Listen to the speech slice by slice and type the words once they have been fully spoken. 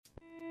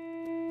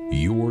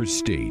Your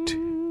state,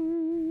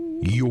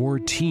 your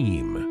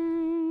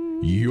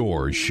team,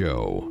 your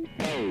show.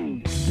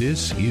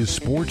 This is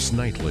Sports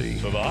Nightly.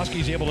 So the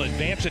Huskies able to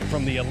advance it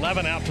from the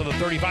 11 out to the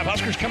 35.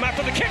 Huskers come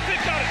after the kick.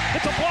 They've got it.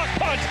 It's a block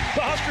punt.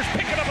 The Huskers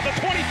pick it up at the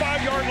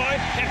 25-yard line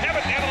and have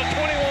it down to the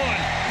 21.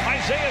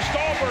 Isaiah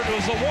Stallbird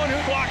was the one who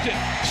blocked it.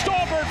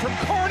 Stallbird from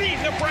Kearney,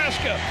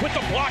 Nebraska, with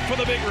the block for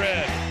the Big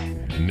Red.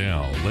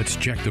 Now, let's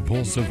check the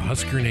pulse of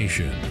Husker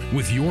Nation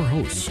with your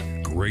hosts,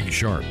 Greg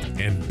Sharp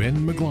and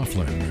Ben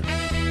McLaughlin.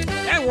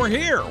 And we're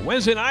here,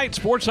 Wednesday night,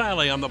 Sports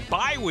Nightly on the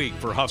bye week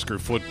for Husker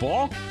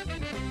football.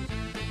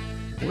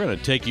 We're going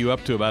to take you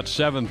up to about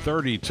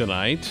 7:30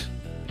 tonight.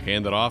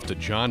 Hand it off to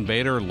John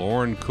Bader,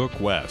 Lauren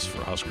Cook-West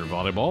for Husker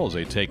volleyball as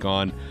they take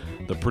on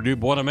the Purdue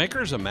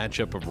Boilermakers, a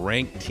matchup of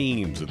ranked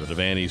teams at the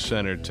Devaney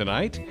Center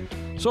tonight.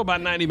 So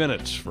about 90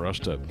 minutes for us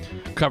to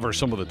cover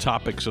some of the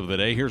topics of the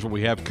day. Here's what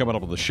we have coming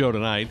up on the show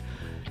tonight.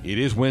 It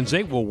is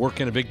Wednesday. We'll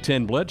work in a Big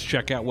Ten Blitz.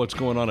 Check out what's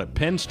going on at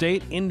Penn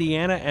State,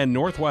 Indiana, and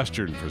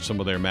Northwestern for some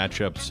of their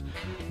matchups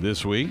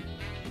this week.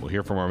 We'll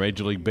hear from our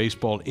Major League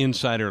Baseball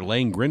insider,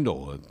 Lane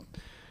Grindle,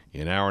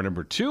 in hour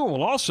number 2.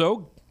 We'll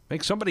also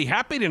make somebody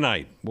happy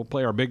tonight. We'll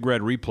play our Big Red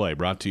replay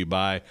brought to you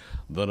by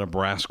the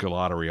Nebraska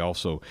Lottery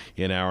also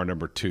in hour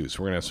number 2.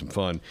 So we're going to have some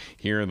fun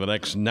here in the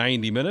next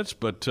 90 minutes.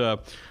 But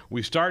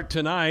we start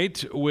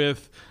tonight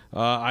with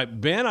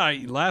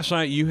Ben, last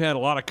night you had a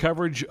lot of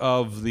coverage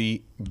of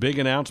the big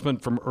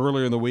announcement from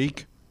earlier in the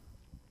week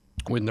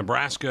with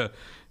Nebraska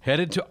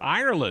headed to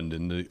Ireland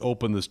and to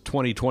open this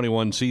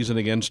 2021 season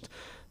against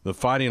the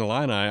Fighting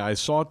Illini. I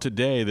saw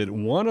today that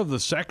one of the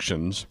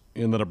sections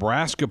in the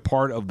Nebraska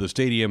part of the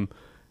stadium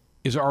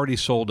is already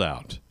sold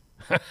out.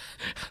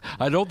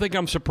 I don't think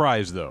I'm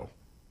surprised, though.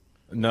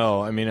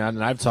 No, I mean,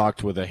 and I've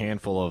talked with a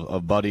handful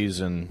of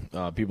buddies and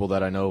people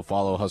that I know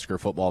follow Husker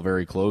football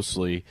very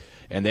closely,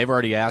 and they've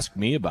already asked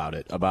me about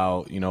it,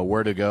 about, you know,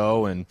 where to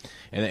go. And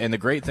the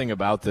great thing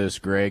about this,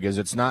 Greg, is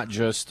it's not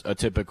just a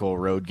typical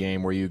road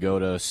game where you go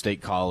to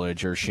State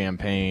College or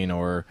Champaign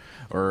or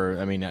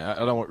I mean,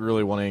 I don't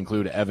really want to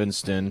include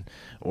Evanston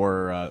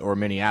or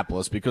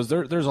Minneapolis because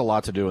there's a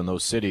lot to do in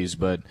those cities.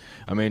 But,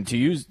 I mean, to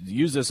use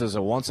this as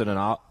a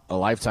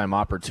once-in-a-lifetime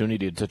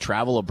opportunity to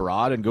travel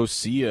abroad and go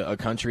see a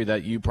country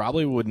that you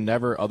probably would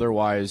never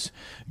otherwise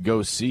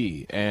go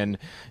see. And,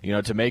 you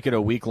know, to make it a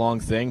week-long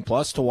thing,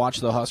 plus to watch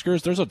the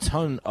Huskers, there's a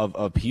ton of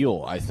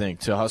appeal, I think,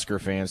 to Husker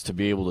fans to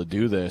be able to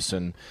do this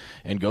and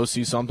go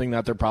see something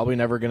that they're probably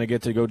never going to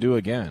get to go do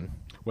again.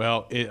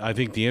 Well, I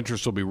think the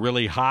interest will be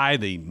really high.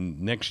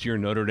 Next year,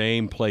 Notre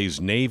Dame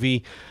plays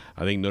Navy.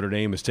 I think Notre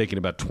Dame has taken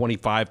about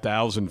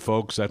 25,000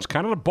 folks. That's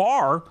kind of the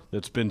bar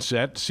that's been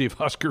set to see if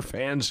Husker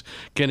fans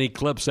can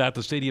eclipse that.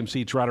 The stadium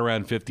seats right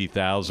around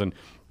 50,000.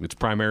 It's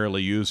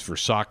primarily used for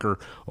soccer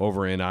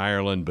over in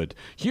Ireland, but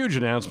huge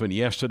announcement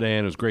yesterday,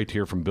 and it was great to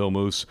hear from Bill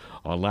Moose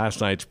on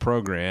last night's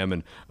program,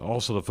 and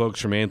also the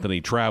folks from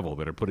Anthony Travel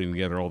that are putting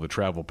together all the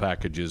travel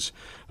packages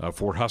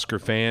for Husker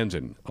fans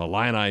and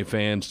Illini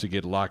fans to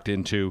get locked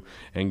into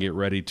and get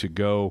ready to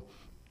go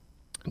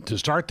to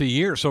start the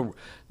year. So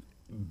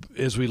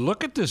as we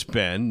look at this,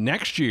 Ben,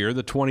 next year,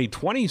 the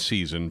 2020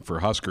 season for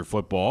Husker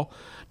football,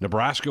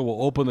 Nebraska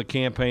will open the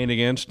campaign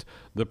against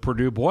the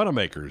Purdue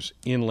Boilermakers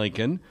in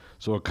Lincoln.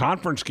 So a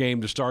conference game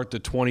to start the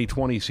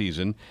 2020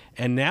 season,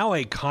 and now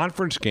a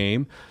conference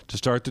game to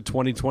start the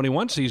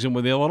 2021 season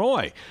with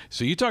Illinois.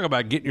 So you talk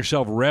about getting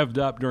yourself revved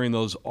up during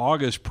those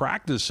August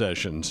practice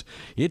sessions.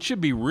 It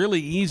should be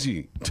really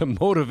easy to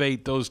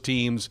motivate those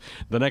teams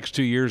the next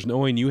 2 years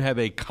knowing you have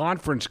a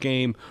conference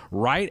game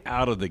right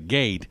out of the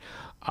gate.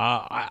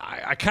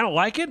 I kind of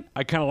like it.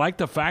 I kind of like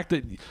the fact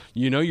that,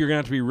 you know, you're going to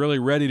have to be really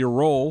ready to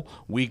roll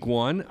week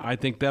one. I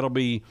think that'll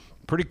be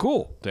pretty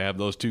cool to have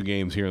those two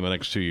games here in the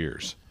next 2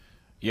 years.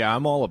 Yeah,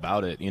 I'm all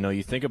about it. You know,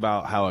 you think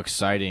about how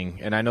exciting,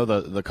 and I know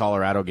the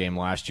Colorado game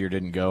last year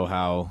didn't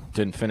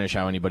finish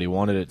how anybody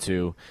wanted it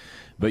to,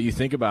 but you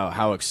think about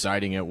how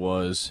exciting it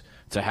was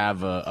to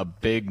have a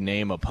big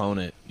name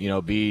opponent, you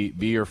know, be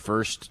your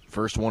first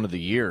one of the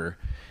year.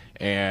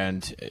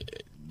 And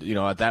you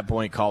know, at that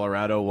point,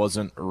 Colorado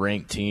wasn't a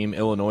ranked team.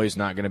 Illinois is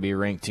not going to be a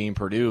ranked team.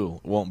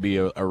 Purdue won't be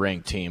a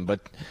ranked team.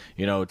 But,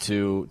 you know,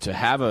 to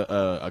have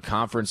a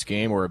conference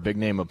game or a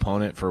big-name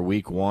opponent for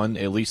week one,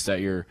 at least that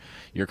you're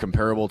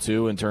comparable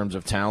to in terms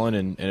of talent,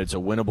 and it's a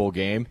winnable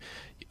game,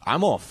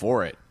 I'm all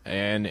for it.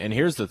 And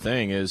here's the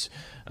thing is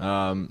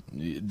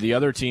the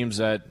other teams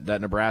that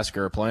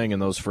Nebraska are playing in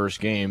those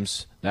first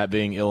games, that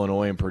being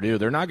Illinois and Purdue,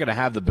 they're not going to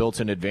have the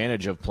built-in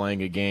advantage of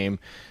playing a game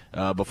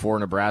before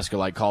Nebraska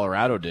like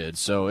Colorado did.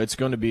 So it's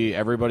going to be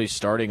everybody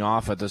starting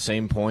off at the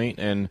same point,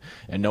 and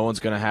no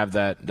one's going to have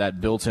that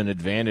built-in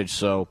advantage.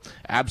 So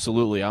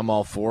absolutely, I'm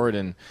all for it,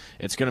 and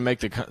it's going to make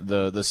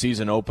the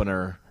season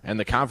opener and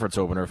the conference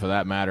opener, for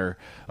that matter,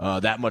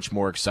 that much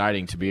more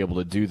exciting to be able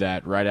to do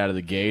that right out of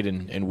the gate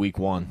in week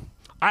one.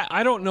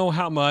 I don't know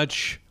how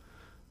much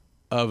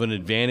of an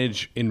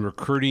advantage in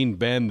recruiting,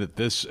 Ben, that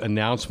this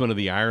announcement of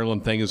the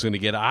Ireland thing is going to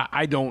get.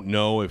 I don't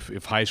know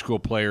if high school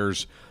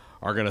players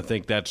are going to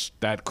think that's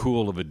that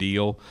cool of a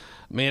deal.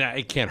 I mean,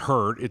 it can't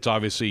hurt. It's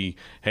obviously,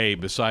 hey,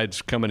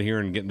 besides coming here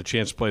and getting the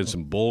chance to play in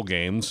some bowl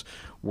games,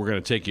 we're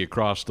going to take you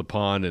across the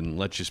pond and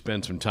let you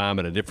spend some time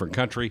in a different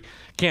country.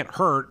 Can't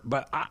hurt,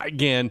 but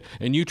again,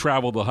 and you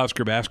traveled the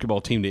Husker basketball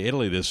team to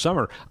Italy this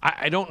summer.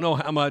 I don't know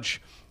how much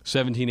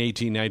 17,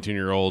 18,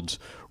 19-year-olds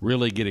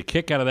really get a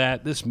kick out of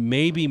that. This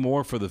may be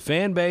more for the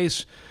fan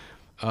base.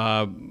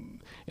 And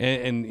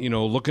you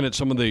know, looking at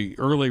some of the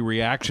early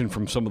reaction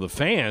from some of the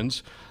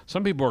fans,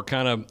 some people are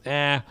kind of,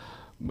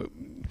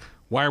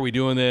 why are we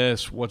doing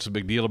this? What's the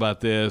big deal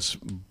about this?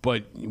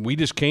 But we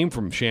just came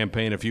from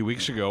Champaign a few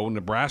weeks ago.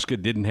 Nebraska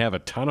didn't have a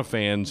ton of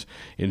fans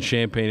in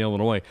Champaign,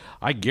 Illinois.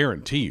 I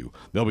guarantee you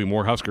there'll be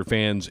more Husker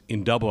fans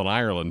in Dublin,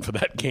 Ireland for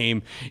that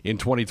game in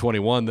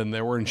 2021 than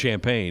there were in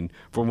Champaign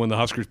from when the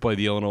Huskers played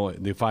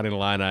the Fighting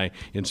Illini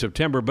in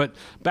September. But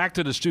back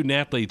to the student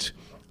athletes,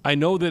 I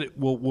know that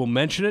we'll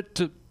mention it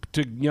to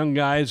young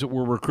guys that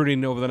we're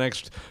recruiting over the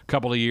next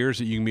couple of years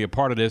that you can be a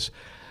part of this.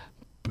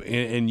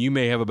 And you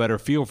may have a better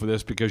feel for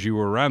this because you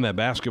were around that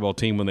basketball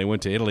team when they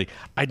went to Italy.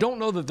 I don't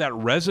know that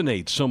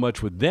resonates so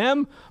much with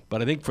them,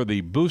 but I think for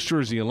the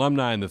boosters, the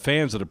alumni, and the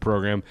fans of the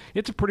program,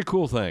 it's a pretty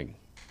cool thing.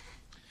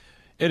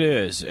 It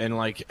is, and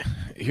like,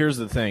 here's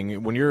the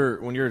thing: when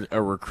you're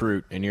a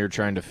recruit and you're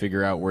trying to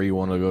figure out where you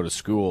want to go to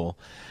school,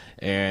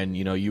 and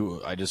you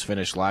know, I just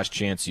finished Last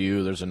Chance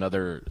U. There's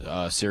another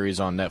series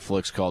on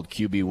Netflix called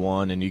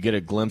QB1, and you get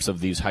a glimpse of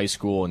these high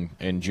school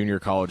and junior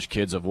college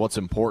kids of what's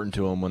important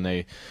to them when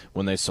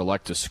they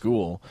select a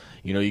school.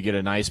 You know, you get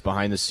a nice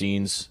behind the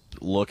scenes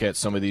look at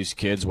some of these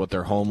kids, what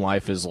their home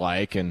life is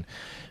like, and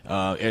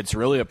it's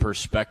really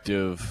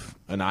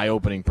an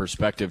eye-opening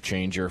perspective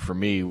changer for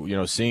me, you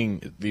know,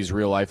 seeing these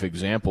real-life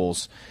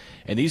examples.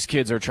 And these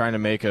kids are trying to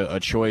make a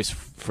choice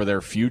for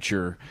their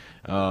future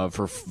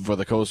for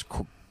the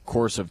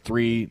course of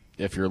 3,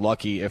 if you're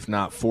lucky, if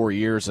not 4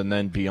 years, and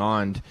then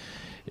beyond.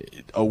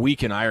 A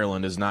week in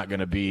Ireland is not going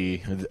to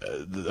be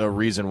a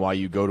reason why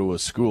you go to a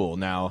school.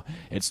 Now,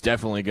 it's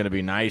definitely going to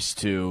be nice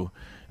to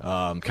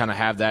kind of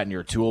have that in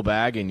your tool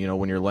bag, and you know,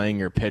 when you're laying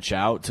your pitch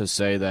out, to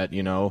say that,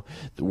 you know,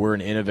 we're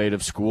an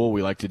innovative school,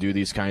 we like to do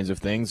these kinds of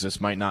things. This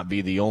might not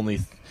be the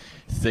only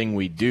thing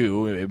we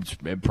do.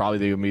 It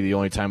probably would be the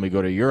only time we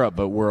go to Europe,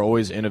 but we're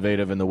always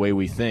innovative in the way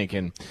we think.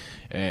 And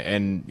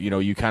you know,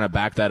 you kind of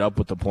back that up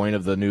with the point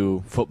of the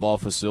new football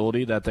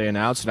facility that they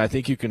announced, and I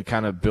think you can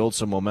kind of build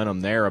some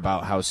momentum there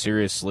about how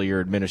seriously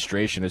your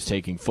administration is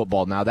taking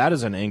football. Now, that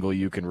is an angle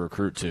you can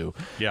recruit to,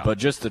 yeah. But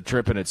just the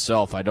trip in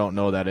itself, I don't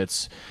know that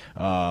it's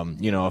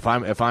you know,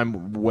 if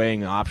I'm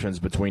weighing options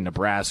between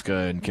Nebraska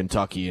and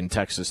Kentucky and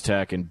Texas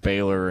Tech and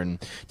Baylor and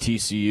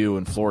TCU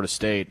and Florida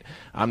State,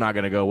 I'm not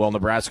going to go, well,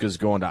 Nebraska's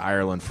going to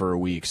Ireland for a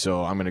week,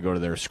 so I'm going to go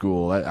to their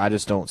school. I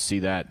just don't see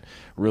that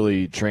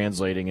really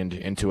translating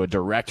into a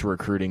direct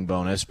recruiting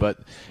bonus. But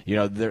you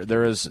know,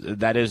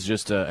 that is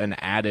just an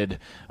added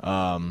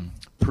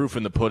proof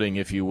in the pudding,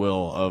 if you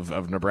will,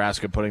 of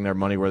Nebraska putting their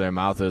money where their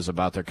mouth is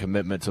about their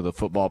commitment to the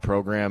football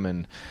program,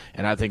 and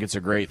I think it's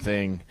a great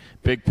thing,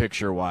 big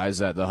picture wise,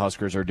 that the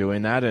Huskers are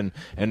doing that,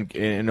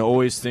 and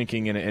always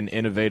thinking in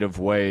innovative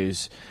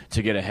ways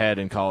to get ahead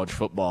in college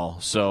football.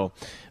 So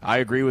I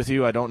agree with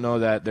you. I don't know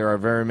that there are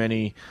very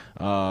many.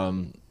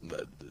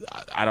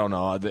 I don't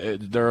know.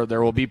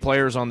 There will be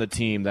players on the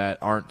team that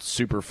aren't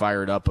super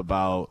fired up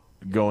about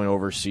going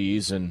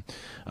overseas and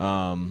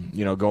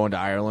you know, going to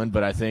Ireland,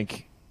 but I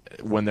think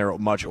when they're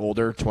much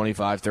older,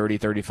 25, 30,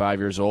 35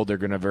 years old, they're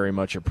going to very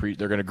much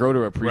they're going to grow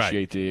to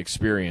appreciate the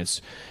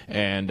experience,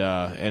 and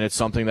it's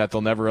something that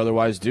they'll never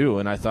otherwise do.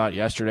 And I thought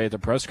yesterday at the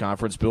press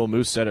conference, Bill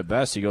Moose said it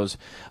best. He goes,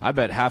 "I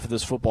bet half of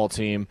this football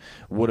team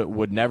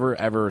would never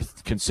ever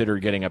consider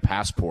getting a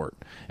passport,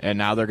 and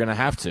now they're going to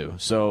have to."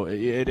 So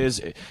it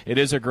is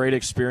a great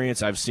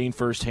experience. I've seen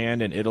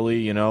firsthand in Italy,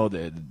 you know,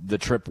 the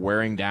trip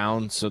wearing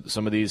down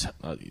some of these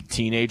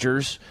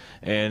teenagers,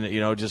 and you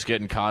know, just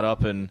getting caught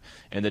up in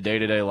the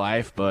day-to-day life.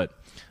 But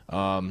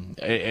all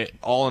in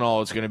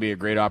all, it's going to be a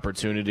great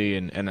opportunity,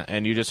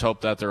 and you just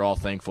hope that they're all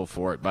thankful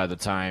for it by the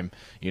time,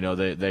 you know,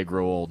 they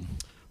grow old.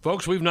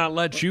 Folks, we've not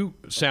let you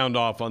sound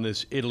off on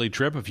this Italy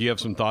trip. If you have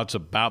some thoughts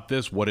about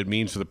this, what it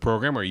means for the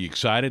program, are you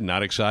excited,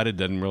 not excited,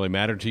 doesn't really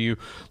matter to you,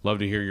 love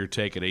to hear your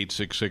take at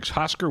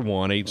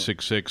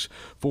 866-HUSKER1,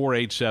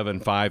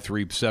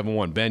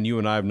 866-487-5371. Ben, you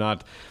and I have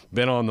not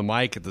been on the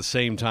mic at the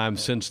same time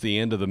since the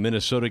end of the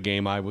Minnesota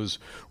game. I was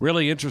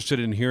really interested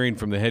in hearing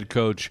from the head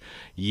coach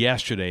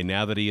yesterday,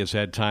 now that he has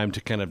had time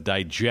to kind of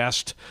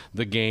digest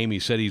the game. He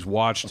said he's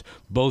watched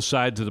both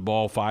sides of the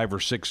ball 5 or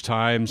 6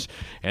 times,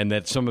 and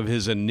that some of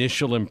his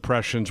initial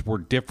impressions were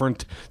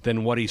different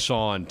than what he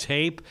saw on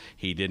tape.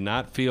 He did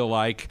not feel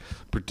like,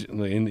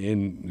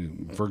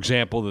 for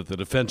example, that the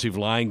defensive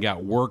line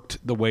got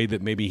worked the way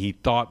that maybe he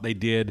thought they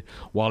did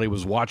while he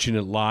was watching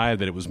it live,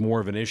 that it was more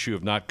of an issue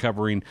of not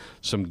covering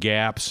some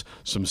gaps,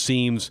 some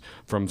seams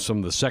from some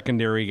of the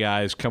secondary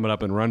guys coming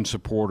up in run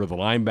support, or the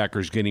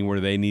linebackers getting where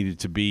they needed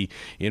to be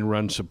in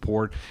run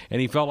support. And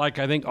he felt like,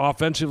 I think,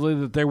 offensively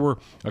that they were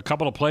a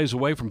couple of plays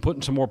away from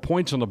putting some more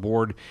points on the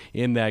board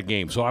in that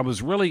game. So I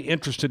was really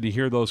interested to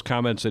hear those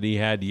comments that he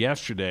had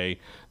yesterday,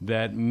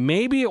 that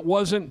maybe it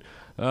wasn't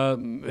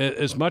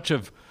as much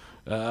of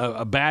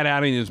a bad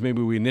outing as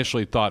maybe we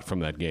initially thought from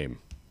that game.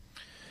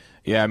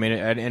 Yeah, I mean,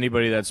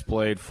 anybody that's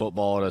played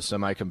football at a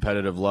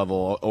semi-competitive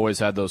level always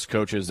had those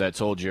coaches that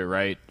told you,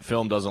 right,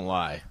 film doesn't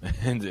lie.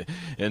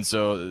 and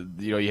so,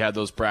 you had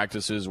those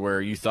practices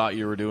where you thought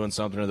you were doing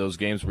something, or those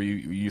games where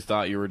you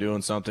thought you were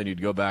doing something.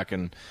 You'd go back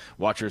and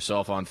watch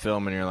yourself on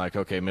film, and you're like,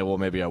 okay,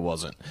 maybe I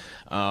wasn't.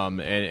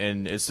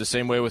 And it's the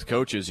same way with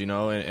coaches,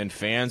 and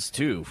fans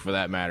too, for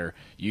that matter.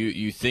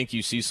 You think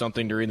you see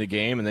something during the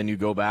game, and then you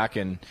go back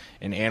and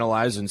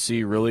analyze and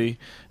see really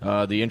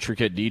the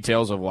intricate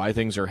details of why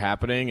things are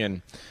happening.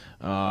 And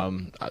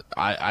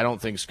I don't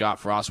think Scott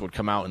Frost would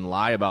come out and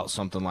lie about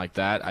something like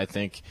that. I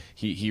think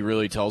he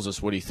really tells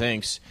us what he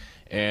thinks.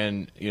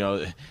 And,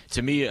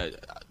 to me,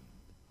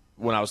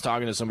 when I was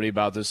talking to somebody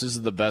about this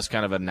is the best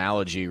kind of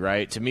analogy,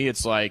 right? To me,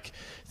 it's like,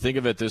 think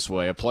of it this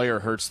way. A player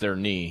hurts their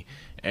knee,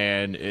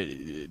 and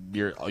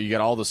you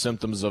got all the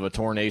symptoms of a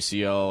torn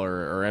ACL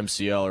or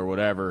MCL or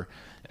whatever,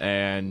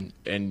 and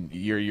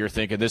you're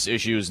thinking this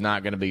issue is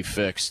not going to be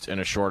fixed in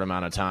a short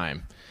amount of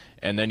time.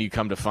 And then you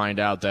come to find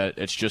out that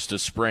it's just a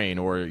sprain,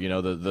 or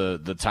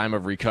the time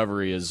of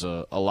recovery is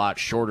a lot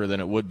shorter than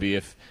it would be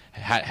if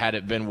had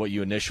it been what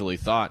you initially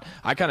thought.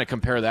 I kind of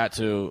compare that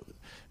to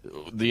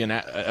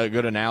a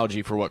good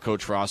analogy for what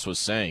Coach Frost was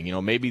saying.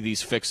 Maybe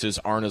these fixes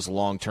aren't as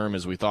long term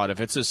as we thought. If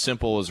it's as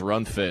simple as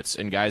run fits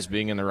and guys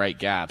being in the right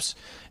gaps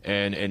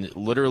and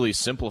literally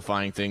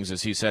simplifying things,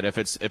 as he said, if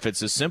it's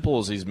as simple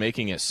as he's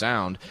making it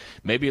sound,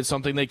 maybe it's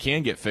something they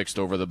can get fixed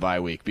over the bye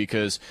week.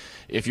 Because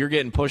if you're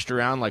getting pushed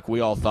around like we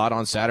all thought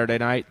on Saturday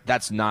night,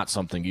 that's not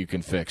something you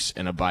can fix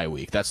in a bye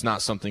week. That's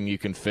not something you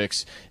can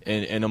fix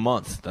in a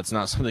month. That's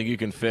not something you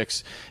can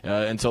fix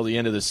until the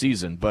end of the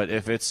season. But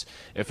if it's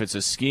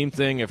a scheme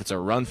thing, if it's a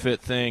run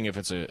fit thing, if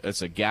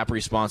it's a gap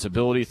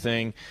responsibility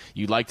thing,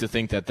 you'd like to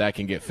think that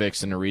can get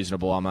fixed in a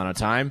reasonable amount of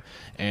time.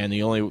 And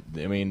the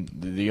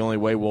only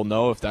way we'll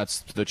know if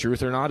that's the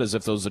truth or not is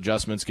if those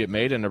adjustments get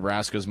made and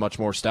Nebraska's much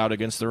more stout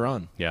against the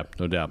run. Yeah,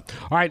 no doubt.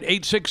 All right,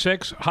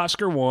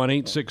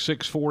 866-HUSKER-1,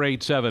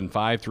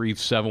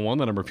 866-487-5371.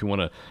 The number if you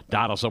want to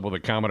dot us up with a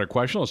comment or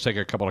question. Let's take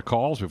a couple of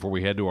calls before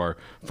we head to our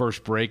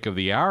first break of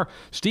the hour.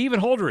 Steve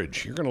in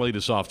Holdridge, you're going to lead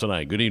us off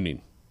tonight. Good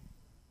evening.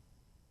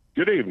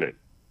 Good evening.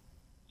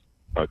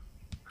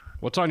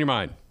 What's on your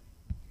mind?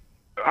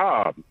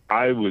 I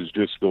was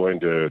just going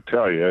to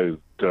tell you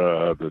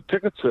the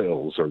ticket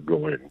sales are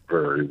going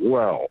very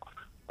well.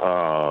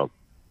 My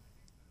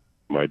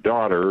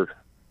daughter,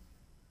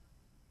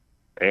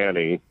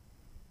 Annie,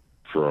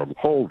 from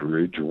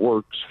Holdridge,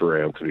 works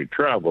for Anthony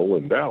Travel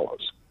in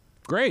Dallas.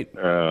 Great.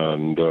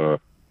 And they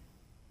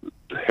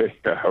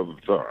have,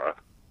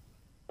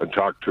 I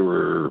talked to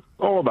her,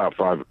 about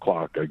 5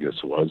 o'clock, I guess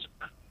it was.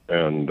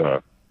 And,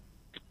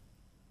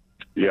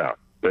 yeah,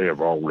 they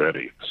have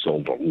already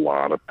sold a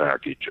lot of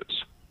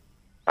packages.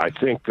 I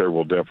think there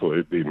will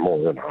definitely be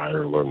more in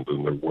Ireland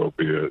than there would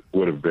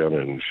have been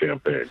in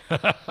Champaign.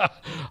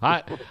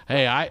 I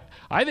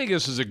think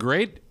this is a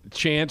great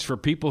chance for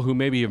people who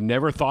maybe have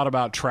never thought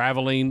about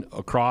traveling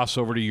across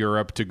over to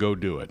Europe to go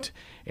do it.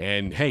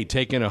 And hey,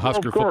 take in a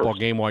Husker football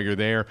game while you're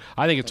there.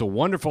 I think it's a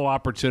wonderful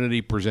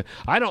opportunity.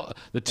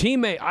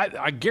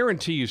 I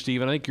guarantee you,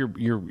 Steve, and I think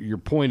your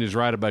point is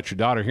right about your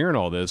daughter hearing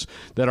all this,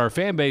 that our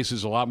fan base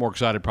is a lot more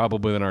excited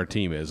probably than our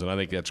team is, and I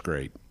think that's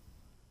great.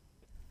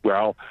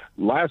 Well,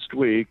 last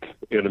week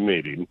in a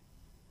meeting,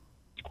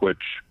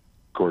 which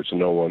of course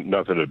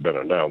nothing had been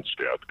announced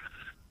yet,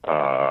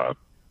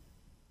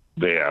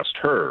 they asked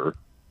her.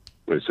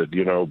 They said,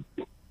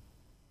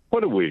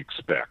 what do we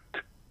expect?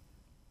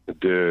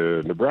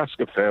 Do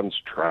Nebraska fans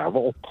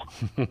travel?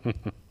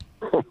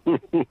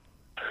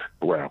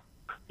 Well,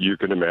 you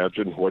can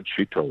imagine what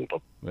she told them.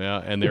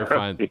 Yeah, and they're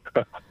fine.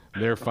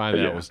 They're fine.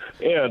 Yeah.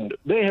 And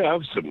they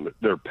have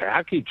their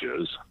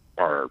packages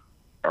are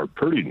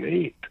pretty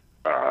neat.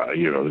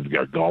 They've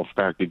got golf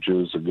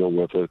packages that go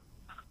with it.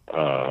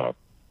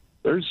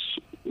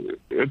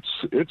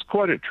 It's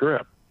quite a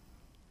trip.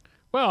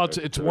 Well,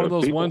 it's one of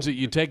those ones that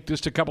you take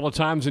just a couple of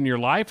times in your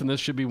life, and this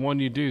should be one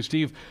you do.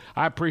 Steve,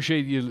 I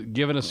appreciate you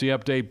giving us the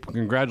update.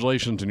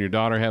 Congratulations on your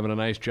daughter having a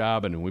nice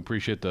job, and we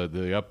appreciate the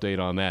update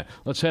on that.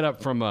 Let's head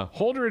up from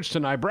Holdridge to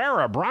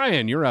Niobrara.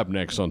 Brian, you're up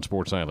next on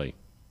Sports Nightly.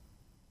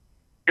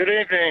 Good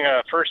evening,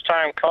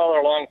 first-time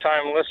caller,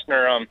 long-time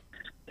listener.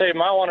 Dave,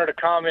 I wanted to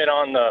comment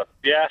on the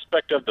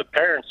aspect of the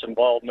parents'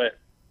 involvement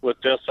with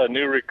this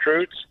new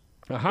recruits.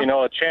 Uh-huh.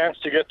 A chance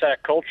to get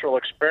that cultural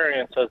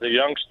experience as a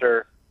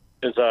youngster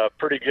is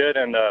pretty good,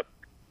 and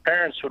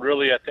parents would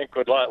really, I think,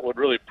 would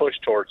really push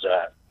towards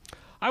that.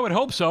 I would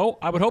hope so.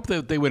 I would hope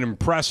that they would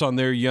impress on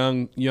their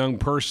young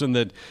person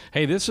that,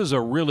 hey, this is a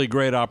really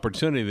great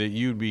opportunity that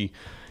you'd be,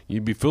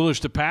 you'd be foolish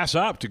to pass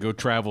up to go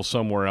travel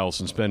somewhere else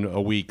and spend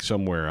a week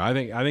somewhere. I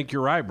think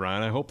you're right,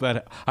 Brian. I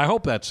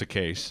hope that's the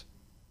case.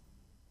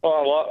 Well,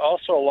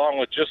 also along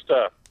with just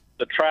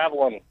the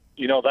traveling,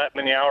 that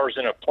many hours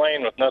in a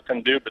plane with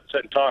nothing to do but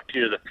sit and talk to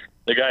you,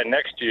 the guy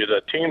next to you,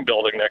 the team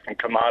building that can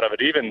come out of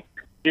it, even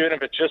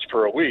if it's just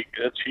for a week,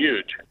 it's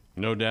huge.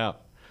 No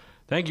doubt.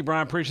 Thank you,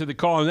 Brian. Appreciate the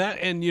call on that.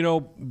 And,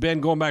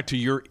 Ben, going back to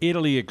your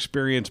Italy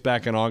experience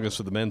back in August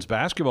with the men's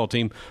basketball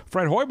team,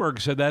 Fred Hoiberg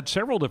said that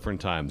several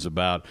different times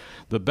about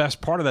the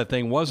best part of that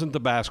thing wasn't the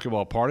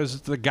basketball part,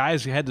 it's the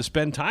guys who had to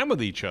spend time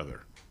with each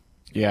other.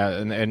 Yeah,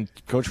 and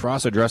Coach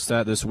Frost addressed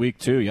that this week,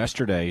 too,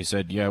 yesterday. He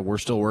said, we're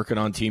still working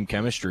on team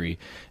chemistry,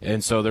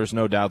 and so there's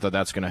no doubt that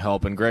that's going to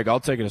help. And, Greg,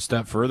 I'll take it a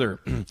step further.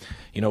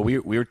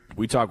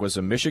 We talked with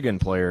some Michigan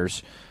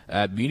players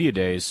at Media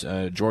Days,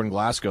 Jordan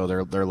Glasgow,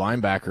 their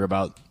linebacker,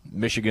 about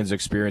Michigan's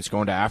experience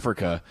going to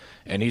Africa,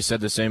 and he said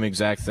the same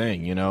exact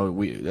thing.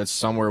 That's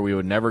somewhere we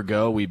would never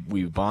go. We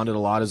bonded a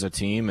lot as a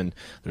team, and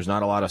there's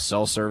not a lot of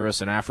cell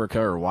service in Africa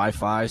or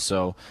Wi-Fi,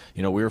 so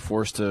we were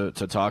forced to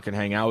talk and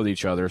hang out with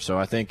each other. So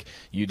I think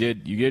you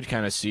did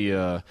kind of see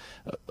a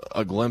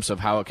glimpse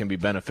of how it can be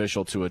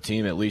beneficial to a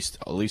team, at least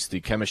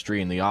the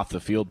chemistry and the off the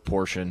field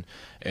portion,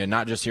 and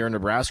not just here in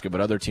Nebraska,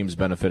 but other teams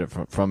benefited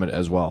from it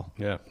as well.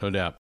 Yeah, no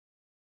doubt.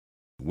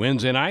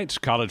 Wednesday nights,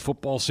 college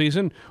football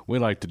season, we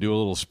like to do a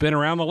little spin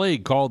around the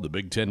league called the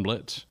Big Ten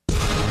Blitz.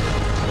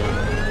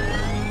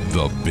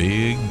 The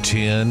Big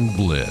Ten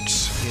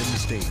Blitz. Penn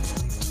State.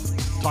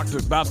 Talked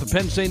about the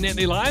Penn State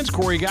Nittany Lions.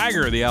 Corey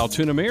Geiger of the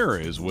Altoona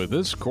Mirror is with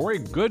us. Corey,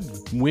 good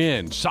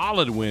win,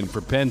 solid win for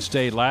Penn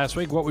State last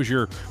week. What was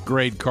your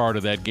grade card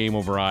of that game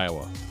over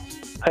Iowa?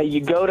 You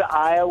go to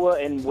Iowa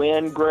and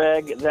win,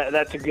 Greg,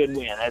 that's a good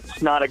win.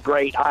 It's not a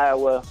great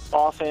Iowa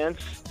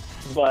offense,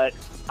 but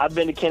I've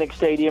been to Kinnick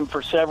Stadium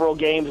for several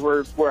games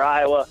where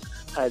Iowa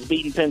has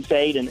beaten Penn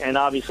State, and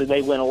obviously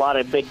they win a lot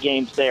of big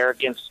games there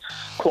against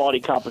quality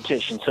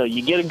competition. So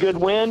you get a good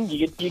win,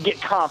 you get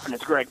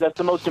confidence, Greg. That's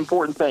the most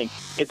important thing.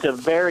 It's a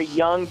very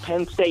young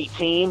Penn State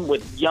team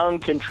with young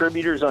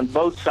contributors on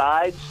both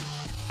sides,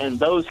 and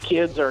those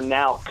kids are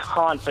now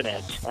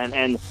confident,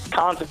 and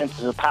confidence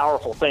is a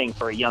powerful thing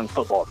for a young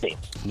football team.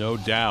 No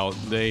doubt.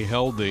 They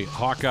held the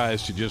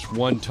Hawkeyes to just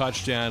one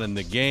touchdown in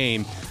the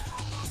game.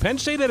 Penn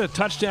State had a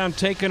touchdown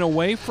taken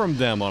away from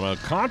them on a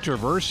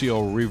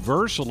controversial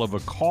reversal of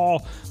a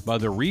call by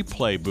the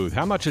replay booth.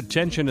 How much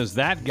attention has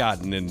that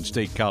gotten in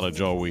State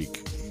College all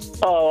week?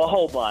 Oh, a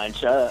whole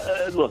bunch.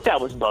 Look, that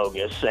was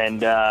bogus,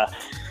 and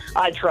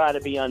I try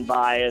to be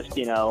unbiased.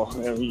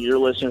 Your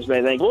listeners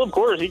may think, well, of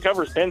course, he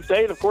covers Penn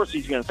State. Of course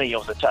he's going to think it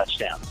was a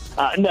touchdown.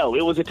 No,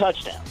 it was a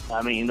touchdown.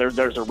 I mean, there's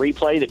a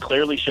replay that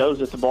clearly shows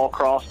that the ball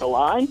crossed the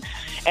line,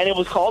 and it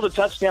was called a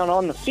touchdown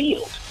on the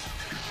field.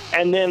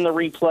 And then the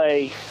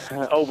replay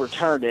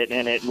overturned it,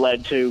 and it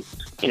led to,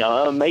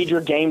 a major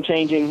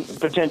game-changing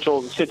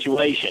potential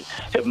situation.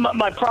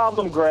 My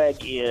problem, Greg,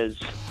 is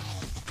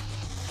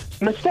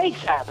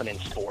mistakes happen in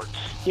sports.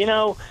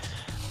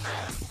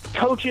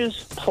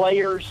 Coaches,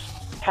 players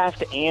have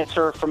to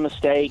answer for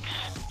mistakes.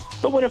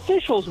 But when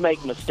officials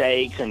make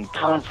mistakes and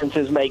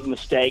conferences make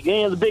mistakes,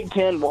 the Big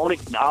Ten won't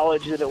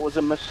acknowledge that it was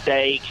a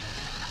mistake.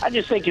 I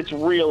just think it's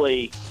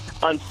really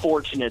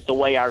unfortunate the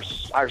way our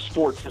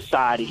sports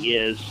society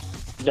is,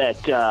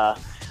 that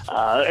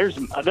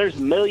there's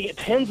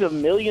tens of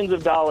millions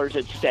of dollars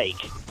at stake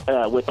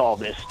with all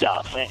this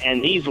stuff,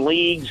 and these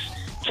leagues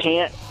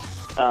can't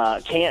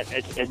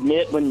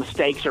admit when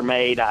mistakes are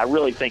made. I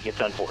really think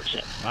it's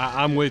unfortunate.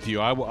 I'm with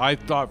you. I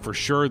thought for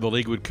sure the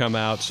league would come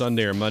out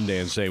Sunday or Monday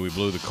and say we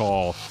blew the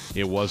call.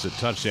 It was a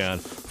touchdown.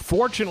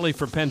 Fortunately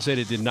for Penn State,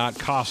 it did not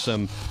cost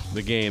them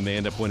the game. They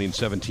end up winning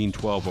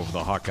 17-12 over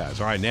the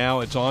Hawkeyes. All right, now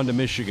it's on to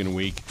Michigan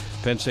week.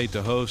 Penn State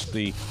to host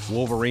the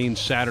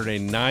Wolverines Saturday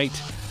night.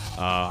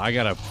 I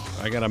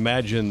gotta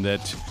imagine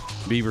that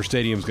Beaver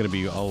Stadium is going to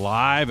be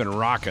alive and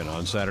rocking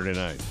on Saturday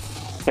night.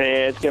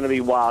 It's going to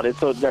be wild. It's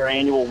their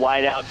annual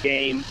whiteout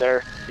game.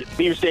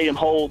 Beaver Stadium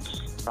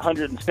holds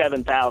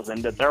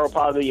 107,000, but there will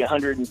probably be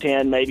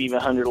 110, maybe even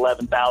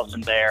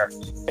 111,000 there.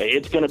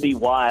 It's going to be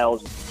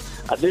wild.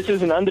 This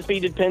is an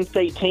undefeated Penn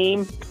State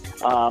team.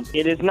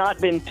 It has not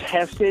been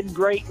tested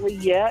greatly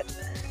yet,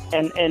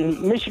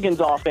 and Michigan's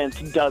offense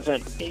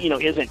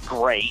isn't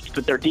great,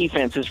 but their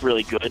defense is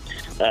really good.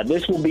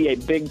 This will be a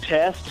big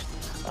test.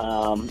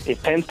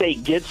 If Penn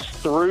State gets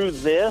through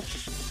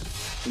this,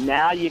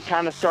 now you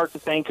kind of start to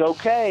think,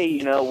 okay,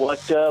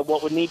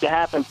 what would need to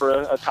happen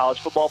for a college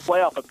football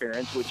playoff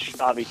appearance, which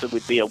obviously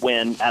would be a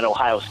win at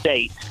Ohio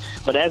State.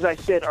 But as I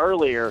said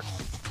earlier,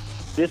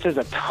 this is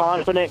a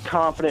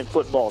confident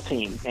football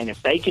team, and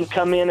if they can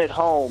come in at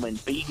home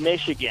and beat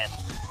Michigan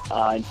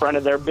in front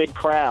of their big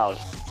crowd,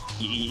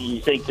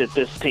 you think that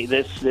this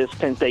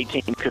Penn State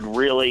team could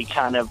really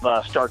kind of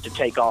start to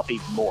take off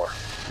even more.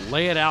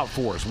 Lay it out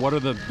for us. What are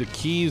the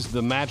keys,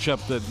 the matchup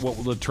what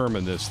will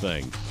determine this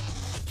thing?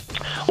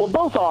 Well,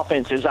 both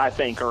offenses, I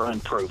think, are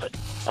unproven.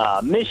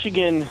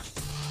 Michigan's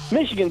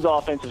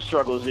offensive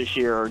struggles this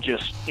year are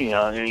just,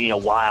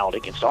 wild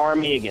against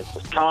Army, against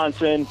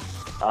Wisconsin.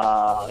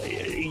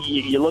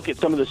 You look at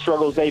some of the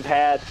struggles they've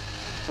had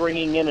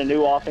bringing in a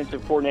new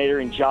offensive coordinator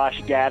in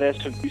Josh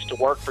Gaddis, who used to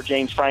work for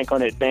James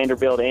Franklin at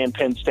Vanderbilt and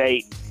Penn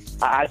State.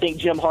 I think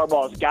Jim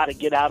Harbaugh's got to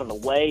get out of the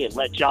way and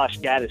let Josh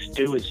Gaddis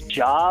do his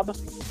job.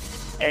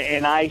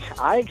 And I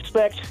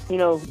expect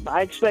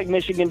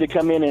Michigan to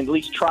come in and at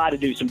least try to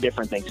do some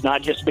different things,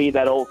 not just be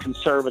that old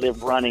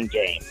conservative running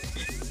game.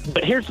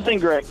 But here's the thing,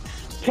 Greg.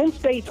 Penn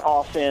State's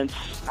offense,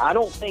 I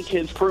don't think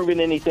has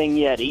proven anything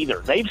yet either.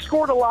 They've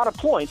scored a lot of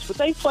points, but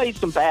they've played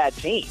some bad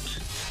teams.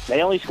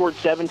 They only scored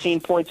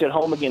 17 points at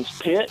home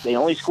against Pitt. They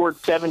only scored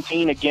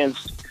 17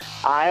 against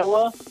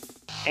Iowa.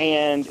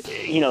 And,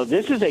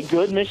 this is a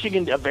good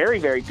Michigan, a very,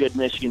 very good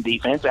Michigan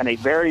defense and a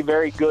very,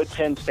 very good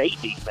Penn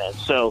State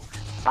defense. So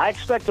I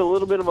expect a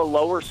little bit of a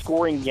lower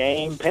scoring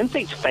game. Penn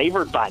State's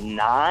favored by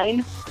 9,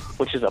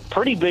 which is a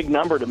pretty big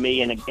number to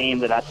me in a game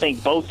that I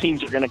think both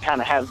teams are going to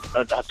kind of have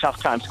a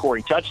tough time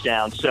scoring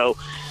touchdowns. So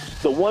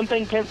the one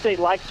thing Penn State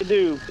likes to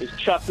do is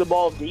chuck the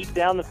ball deep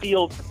down the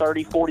field for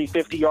 30, 40,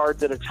 50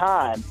 yards at a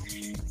time.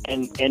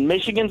 And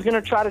Michigan's going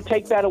to try to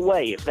take that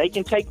away. If they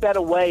can take that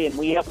away, and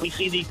we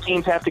see these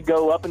teams have to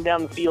go up and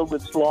down the field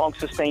with long,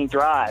 sustained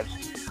drives,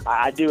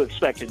 I do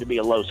expect it to be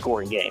a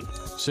low-scoring game.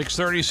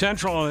 6:30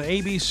 Central on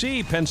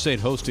ABC. Penn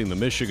State hosting the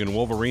Michigan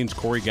Wolverines.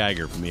 Corey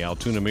Geiger from the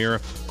Altoona Mirror.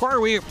 Corey,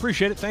 we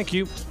appreciate it. Thank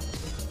you.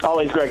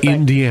 Always great.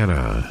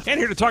 Indiana. And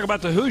here to talk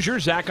about the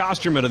Hoosiers, Zach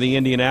Osterman of the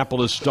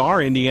Indianapolis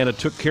Star. Indiana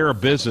took care of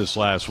business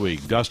last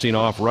week, dusting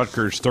off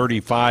Rutgers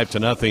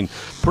 35-0.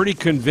 Pretty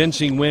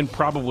convincing win.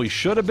 Probably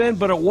should have been,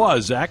 but it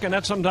was, Zach, and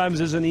that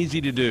sometimes isn't easy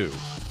to do.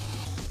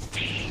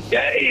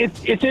 Yeah,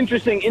 it's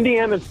interesting.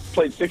 Indiana's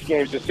played 6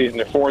 games this season.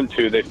 They're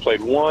 4-2. They've played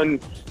one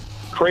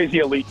crazy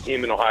elite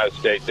team in Ohio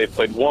State. They've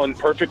played one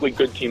perfectly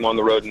good team on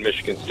the road in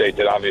Michigan State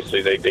that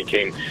obviously they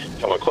came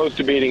somewhat close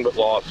to beating but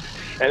lost.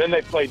 And then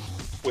they played,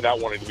 without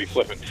wanting to be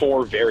flippant,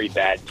 4 very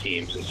bad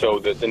teams. And so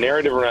the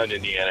narrative around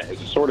Indiana has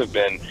sort of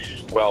been,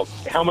 well,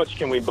 how much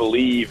can we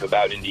believe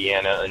about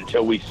Indiana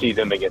until we see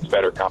them against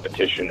better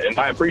competition? And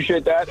I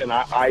appreciate that, and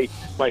I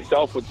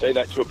myself would say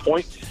that to a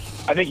point.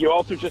 I think you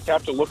also just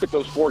have to look at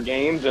those 4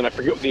 games, and I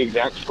forget what the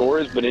exact score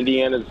is, but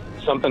Indiana's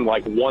something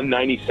like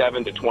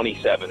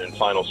 197-27 in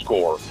final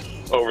score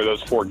over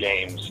those 4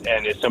 games.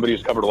 And as somebody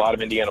who's covered a lot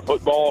of Indiana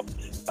football,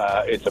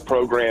 it's a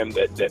program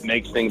that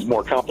makes things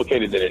more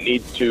complicated than it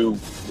needs to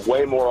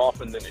way more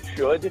often than it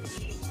should.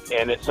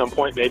 And at some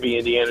point, maybe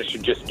Indiana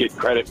should just get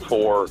credit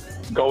for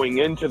going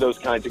into those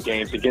kinds of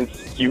games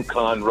against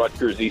UConn,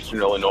 Rutgers, Eastern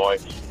Illinois,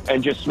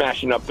 and just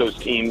smashing up those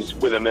teams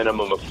with a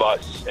minimum of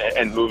fuss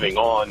and moving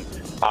on.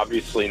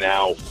 Obviously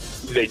now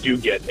they do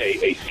get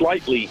a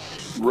slightly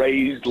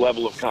raised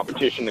level of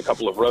competition, a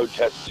couple of road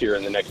tests here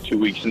in the next 2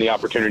 weeks, and the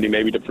opportunity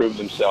maybe to prove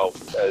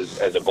themselves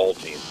as a bowl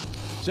team.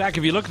 Zach,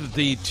 if you look at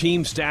the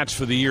team stats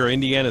for the year,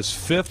 Indiana's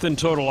 5th in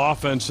total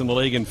offense in the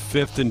league and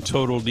 5th in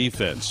total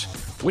defense.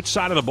 Which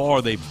side of the ball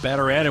are they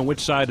better at, and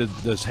which side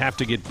does have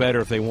to get better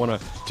if they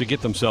want to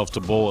get themselves to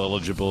bowl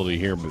eligibility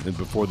here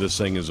before this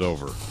thing is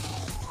over?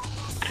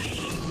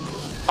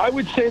 I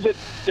would say that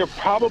they're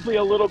probably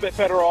a little bit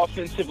better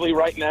offensively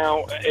right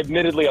now.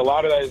 Admittedly, a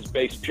lot of that is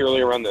based purely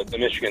around the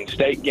Michigan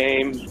State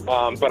game.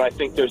 But I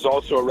think there's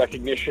also a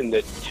recognition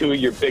that 2 of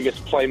your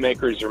biggest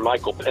playmakers are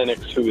Michael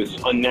Penix, who is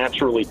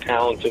unnaturally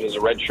talented as a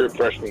redshirt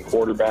freshman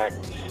quarterback,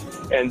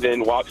 and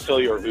then Walt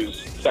Sillier, who's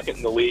second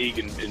in the league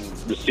in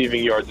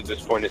receiving yards at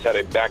this point, has had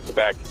a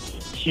back-to-back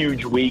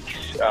huge weeks.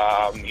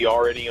 He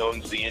already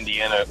owns the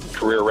Indiana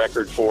career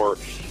record for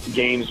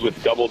games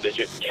with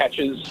double-digit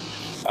catches.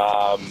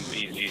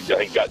 He's I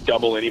think got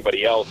double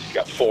anybody else. He's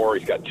got 4.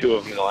 He's got 2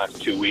 of them in the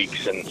last 2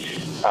 weeks, and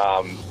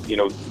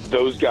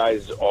those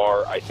guys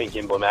are, I think,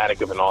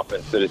 emblematic of an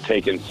offense that has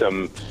taken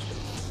some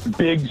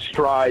big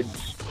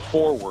strides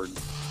forward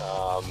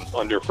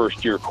under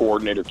first-year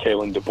coordinator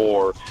Kalen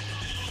DeBoer.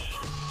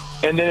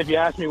 And then if you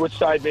ask me which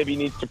side maybe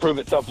needs to prove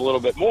itself a little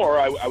bit more,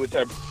 I would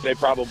say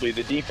probably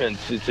the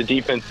defense. It's a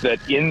defense that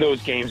in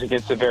those games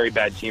against the very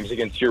bad teams,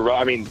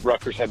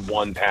 Rutgers had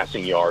 1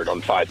 passing yard on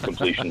 5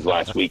 completions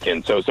last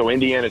weekend. So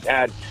Indiana's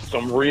had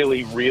some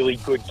really, really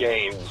good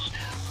games,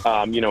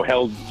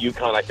 held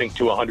UConn, I think,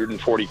 to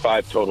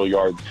 145 total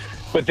yards.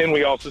 But then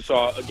we also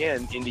saw,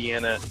 again,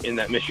 Indiana in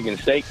that Michigan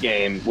State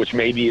game, which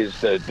maybe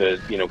is the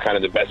kind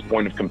of the best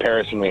point of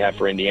comparison we have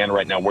for Indiana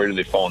right now. Where do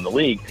they fall in the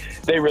league?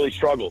 They really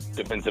struggled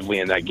defensively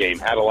in that game.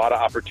 Had a lot of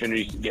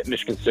opportunities to get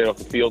Michigan State off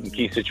the field in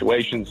key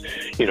situations.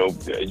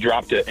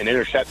 Dropped an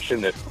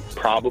interception that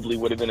probably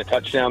would have been a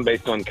touchdown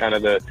based on kind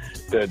of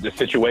the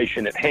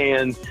situation at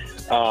hand.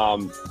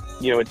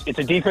 It's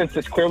a defense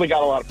that's clearly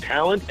got a lot of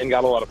talent and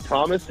got a lot of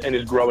promise and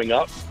is growing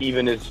up,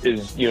 even as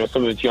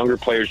some of its younger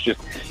players just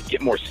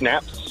get more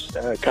snaps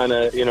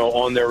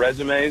on their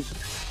resumes.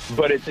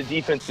 But it's a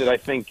defense that I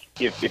think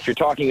if you're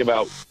talking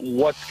about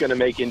what's going to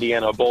make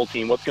Indiana a bowl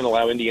team, what's going to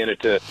allow Indiana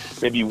to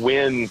maybe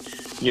win,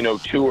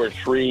 2 or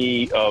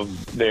 3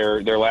 of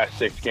their last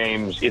 6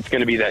 games, it's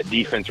going to be that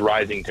defense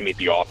rising to meet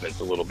the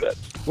offense a little bit.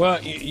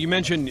 Well, you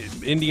mentioned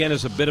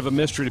Indiana's a bit of a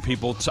mystery to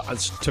people.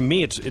 To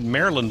me,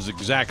 Maryland's the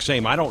exact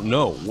same. I don't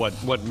know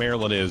what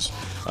Maryland is.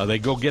 They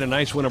go get a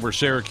nice win over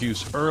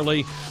Syracuse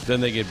early,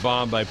 then they get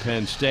bombed by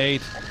Penn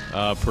State.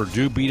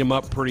 Purdue beat them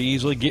up pretty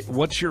easily.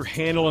 What's your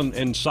handle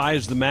and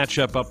size the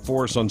matchup up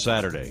for us on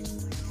Saturday?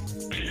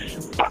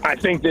 I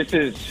think this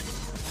is,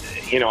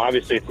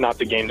 obviously it's not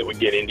the game that would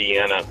get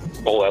Indiana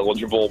bowl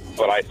eligible,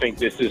 but I think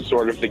this is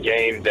sort of the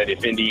game that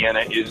if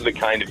Indiana is the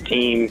kind of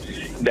team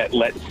that,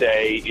 let's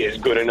say, is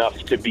good enough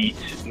to beat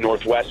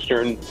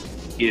Northwestern,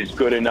 is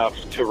good enough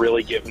to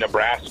really give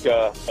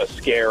Nebraska a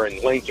scare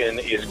in Lincoln,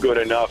 is good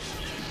enough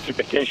to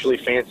potentially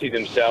fancy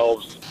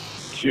themselves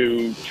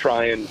to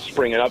try and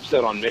spring an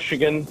upset on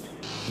Michigan,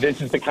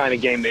 this is the kind of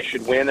game they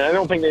should win. And I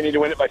don't think they need to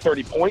win it by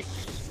 30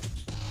 points,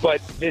 but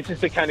this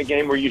is the kind of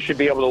game where you should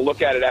be able to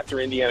look at it after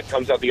Indiana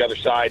comes out the other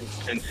side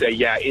and say,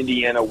 yeah,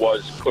 Indiana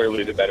was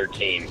clearly the better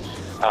team.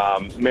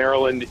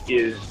 Maryland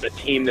is a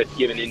team that's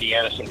given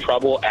Indiana some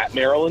trouble at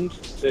Maryland.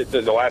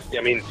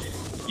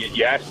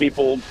 You ask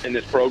people in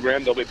this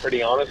program, they'll be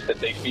pretty honest that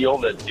they feel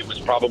that it was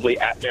probably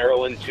at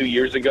Maryland 2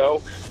 years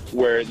ago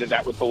where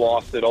that was the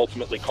loss that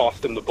ultimately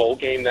cost them the bowl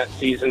game that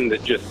season.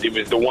 It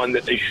was the one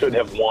that they should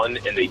have won,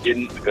 and they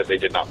didn't because they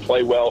did not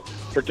play well,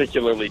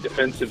 particularly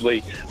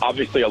defensively.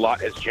 Obviously, a lot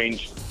has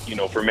changed,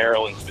 for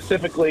Maryland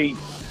specifically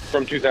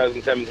from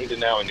 2017 to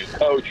now, a new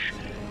coach,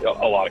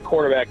 a lot of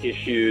quarterback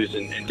issues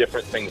and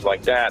different things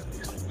like that.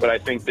 But I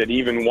think that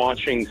even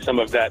watching some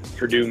of that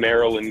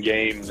Purdue-Maryland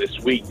game this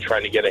week,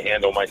 trying to get a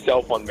handle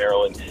myself on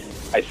Maryland,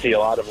 I see a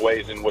lot of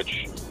ways in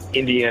which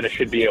Indiana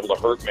should be able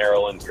to hurt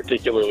Maryland,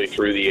 particularly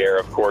through the air.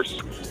 Of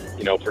course,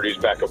 Purdue's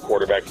backup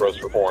quarterback throws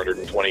for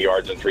 420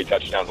 yards and 3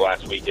 touchdowns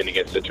last weekend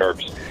against the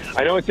Terps.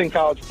 I know it's in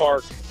College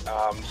Park,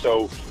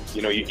 so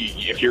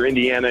if you're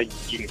Indiana,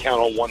 you can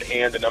count on one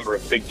hand the number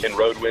of Big Ten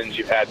road wins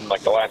you've had in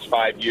like the last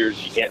 5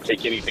 years. You can't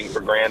take anything for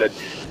granted.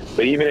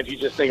 But even if you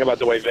just think about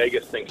the way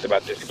Vegas thinks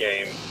about this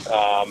game,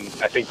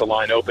 I think the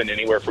line opened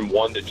anywhere from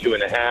 1 to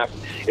 2.5.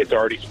 It's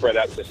already spread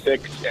out to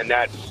 6, and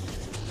that's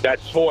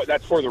for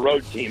the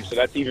road team. So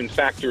that's even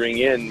factoring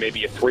in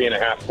maybe a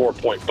 3.5,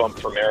 4-point bump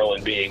for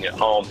Maryland being at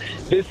home.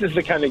 This is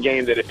the kind of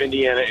game that if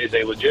Indiana is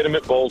a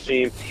legitimate bowl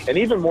team, and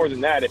even more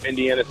than that, if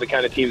Indiana is the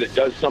kind of team that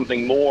does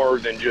something more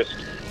than just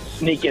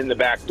sneak in the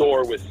back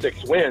door with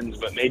 6 wins,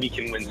 but maybe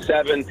can win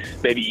 7,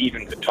 maybe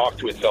even could talk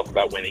to itself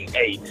about winning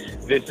 8.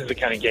 This is the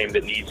kind of game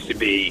that needs to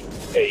be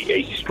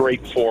a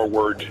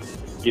straightforward,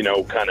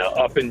 kind of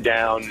up and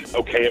down.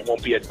 Okay, it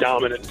won't be a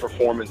dominant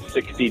performance,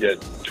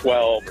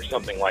 60-12 or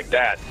something like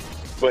that,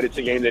 but it's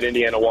a game that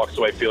Indiana walks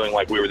away feeling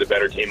like we were the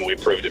better team, and we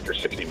proved it for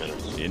 60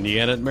 minutes.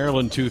 Indiana at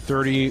Maryland,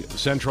 2:30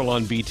 Central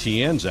on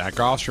BTN. Zach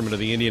Osterman of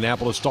the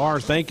Indianapolis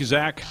Stars. Thank you,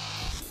 Zach.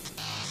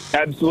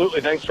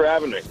 Absolutely. Thanks for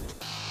having me.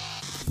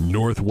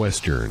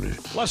 Northwestern.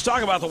 Let's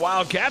talk about the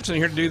Wildcats, and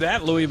here to do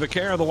that, Louis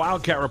Vaquero, the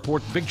Wildcat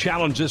Report. Big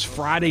challenge this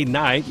Friday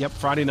night. Yep,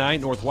 Friday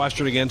night,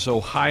 Northwestern against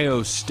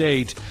Ohio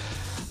State.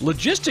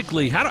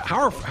 Logistically,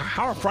 how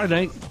are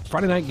Friday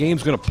night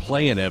games going to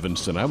play in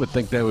Evanston? I would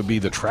think that would be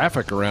the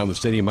traffic around the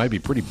stadium might be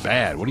pretty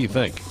bad. What do you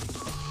think?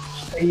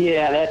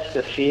 Yeah, that's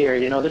the fear.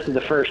 This is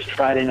the first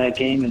Friday night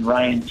game in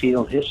Ryan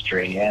Field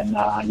history, and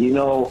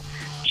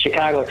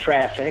Chicago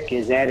traffic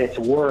is at its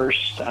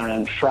worst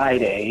on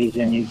Fridays,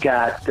 and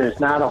there's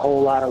not a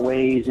whole lot of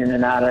ways in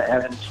and out of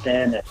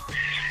Evanston.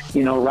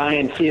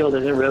 Ryan Field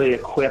isn't really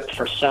equipped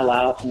for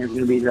sellouts, and there's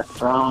going to be the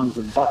throngs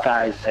of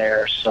Buckeyes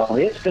there. So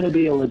it's going to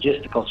be a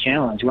logistical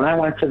challenge. When I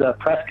went to the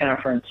press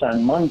conference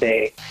on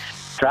Monday,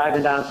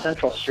 driving down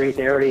Central Street,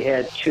 they already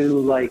had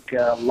 2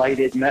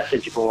 lighted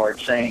message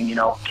boards saying,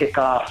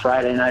 kickoff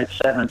Friday night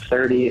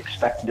 7:30,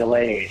 expect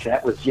delays.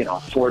 That was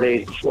 4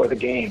 days before the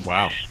game.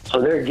 Wow.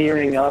 So they're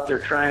gearing up. They're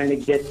trying to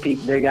get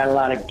people. They got a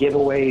lot of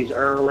giveaways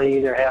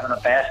early. They're having a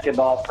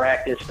basketball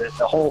practice.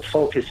 The whole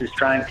focus is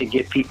trying to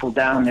get people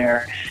down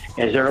there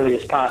as early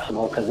as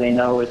possible because they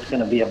know it's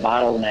going to be a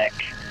bottleneck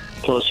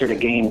closer to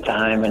game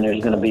time, and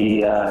there's going to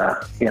be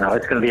it's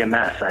going to be a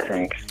mess, I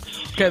think.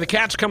 Okay, the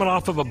Cats coming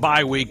off of a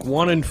bye week,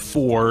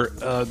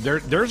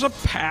 1-4. There's a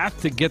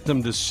path to get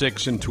them to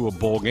 6 into a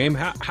bowl game.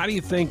 How do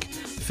you think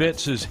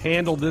Fitz has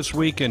handled this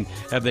week, and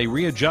have they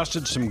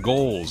readjusted some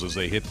goals as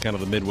they hit kind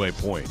of the midway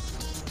point?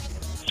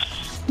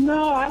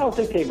 No, I don't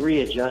think they've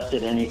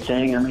readjusted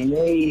anything. I mean,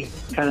 they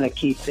kind of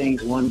keep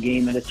things one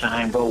game at a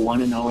time, go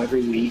 1-0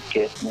 every week,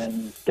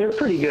 and they're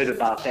pretty good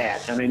about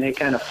that. I mean, they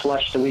kind of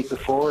flushed the week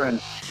before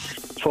and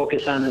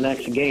focus on the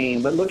next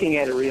game. But looking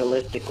at it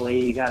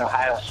realistically, you got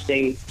Ohio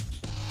State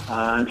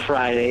on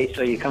Friday,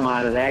 so you come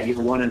out of that, you're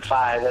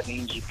 1-5. That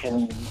means you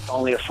can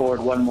only afford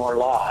one more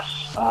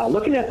loss.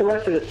 Looking at the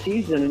rest of the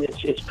season,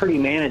 it's pretty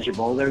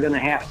manageable. They're going to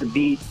have to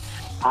beat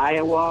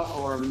Iowa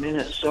or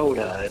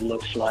Minnesota, it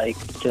looks like,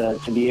 to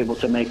be able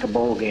to make a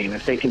bowl game.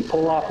 If they can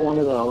pull off one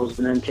of those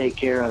and then take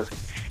care of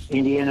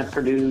Indiana,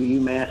 Purdue,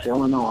 UMass,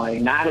 Illinois,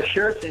 not a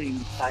sure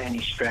thing by any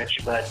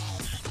stretch, but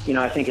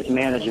I think it's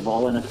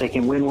manageable. And if they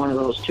can win one of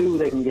those two,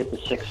 they can get to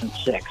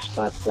 6-6.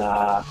 But,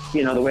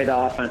 the way the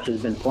offense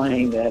has been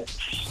playing,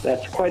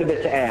 that's quite a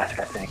bit to ask,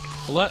 I think.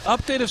 Well,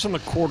 update us on the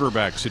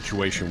quarterback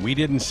situation. We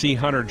didn't see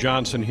Hunter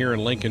Johnson here in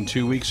Lincoln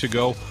 2 weeks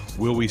ago.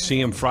 Will we see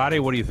him Friday?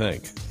 What do you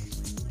think?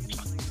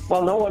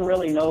 Well, no one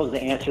really knows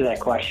the answer to that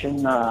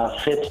question.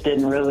 Fitz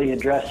didn't really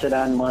address it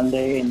on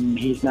Monday, and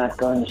he's not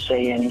going to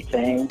say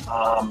anything.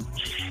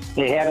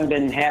 They haven't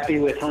been happy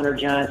with Hunter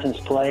Johnson's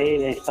play.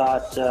 They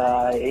thought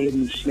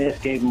Aiden Smith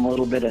gave him a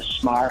little bit of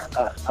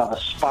a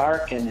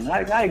spark, and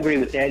I agree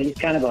with that. He's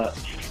kind of a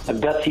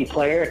gutsy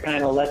player,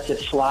 kind of lets it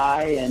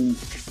fly, and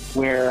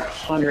where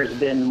Hunter's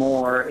been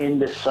more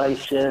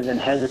indecisive and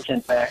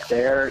hesitant back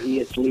there, he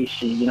at least,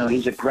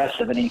 he's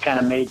aggressive, and he kind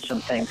of made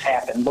some things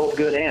happen, both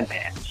good and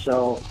bad.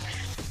 So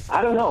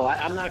I don't know.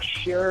 I'm not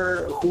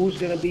sure who's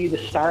going to be the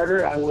starter.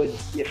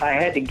 If I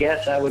had to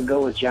guess, I would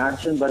go with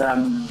Johnson, but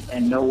I'm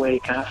in no way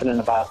confident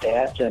about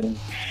that. And,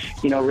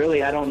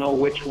 really, I don't know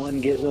which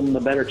one gives them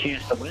the better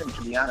chance to win,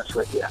 to be honest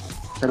with you.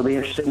 It'll be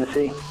interesting to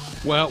see.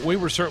 Well, we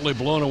were certainly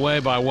blown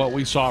away by what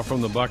we saw from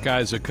the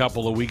Buckeyes a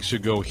couple of weeks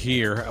ago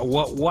here.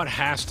 What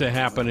has to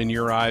happen in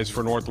your eyes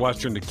for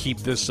Northwestern to keep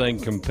this thing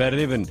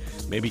competitive and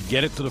maybe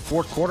get it to the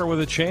fourth quarter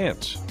with a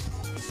chance?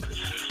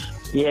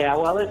 Yeah,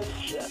 well,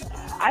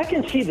 I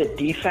can see the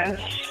defense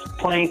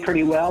playing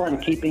pretty well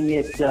and keeping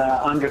it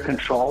under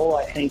control.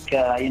 I think,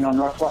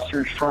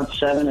 Northwestern's front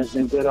seven has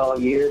been good all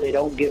year. They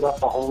don't give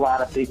up a whole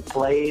lot of big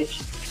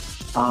plays.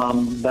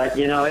 But,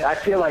 I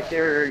feel like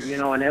they're, an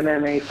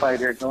MMA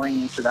fighter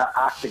going into the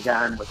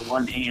octagon with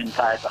one hand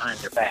tied behind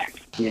their back,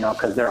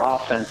 because their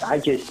offense, I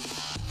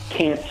just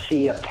can't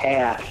see a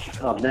path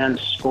of them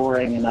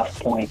scoring enough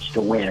points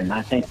to win.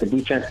 I think the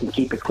defense can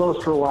keep it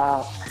close for a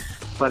while,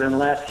 but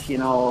unless,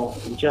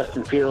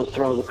 Justin Fields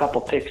throws a couple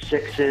pick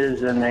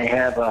sixes and they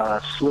have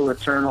a slew of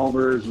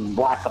turnovers and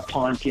block a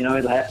punt,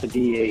 it'll have to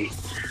be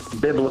a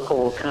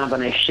biblical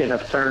combination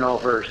of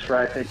turnovers for,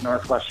 I think,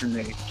 Northwestern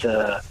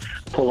to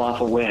pull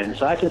off a win.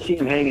 So I can see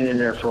him hanging in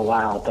there for a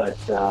while, but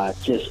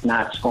just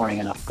not scoring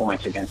enough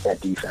points against that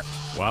defense.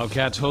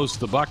 Wildcats host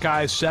the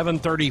Buckeyes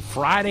 7:30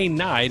 Friday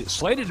night.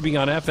 Slated to be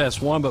on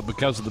FS1, but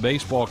because of the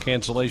baseball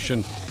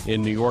cancellation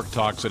in New York,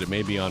 talks that it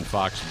may be on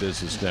Fox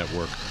Business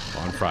Network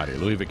on Friday.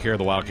 Louis Vicaire,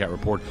 the Wildcat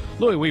Report.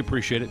 Louis, we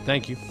appreciate it.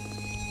 Thank you.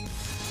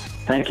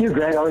 Thank you,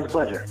 Greg. Always a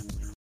pleasure.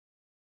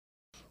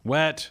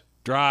 Wet,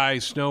 dry,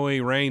 snowy,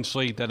 rain,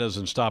 sleet. That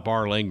doesn't stop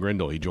our Lane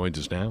Grindle. He joins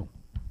us now.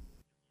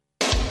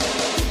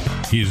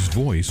 His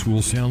voice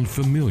will sound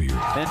familiar.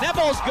 And that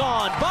ball's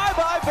gone.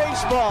 Bye-bye,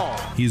 baseball.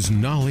 His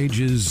knowledge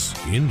is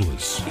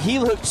endless. He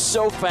looked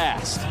so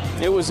fast.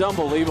 It was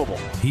unbelievable.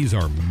 He's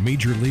our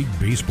Major League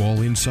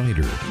Baseball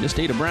insider. Just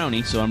ate a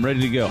brownie, so I'm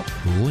ready to go.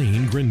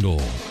 Lane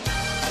Grindle.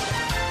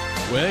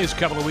 Well, he's a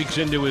couple of weeks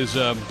into his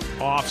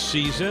off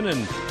season,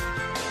 and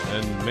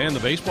man, the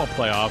baseball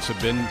playoffs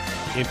have been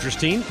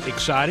interesting,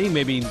 exciting.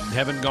 Maybe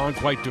haven't gone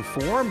quite to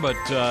form, but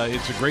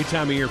it's a great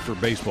time of year for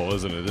baseball,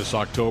 isn't it? This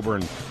October,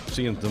 and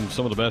seeing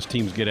some of the best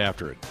teams get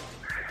after it.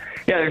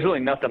 Yeah, there's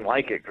really nothing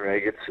like it,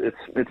 Greg.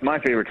 It's my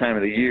favorite time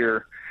of the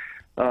year,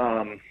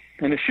 and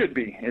it should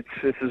be.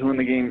 This is when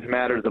the games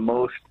matter the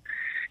most.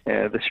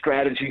 The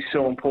strategy's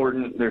so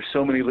important. There's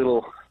so many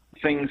little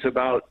things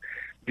about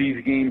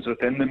these games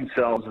within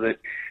themselves that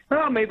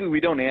maybe we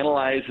don't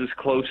analyze as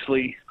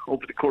closely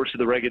over the course of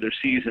the regular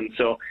season.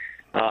 So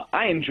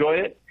I enjoy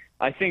it.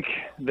 I think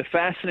the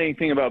fascinating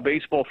thing about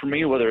baseball for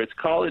me, whether it's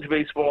college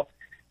baseball,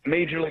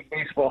 Major League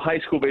Baseball, high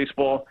school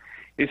baseball,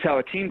 is how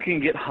a team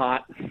can get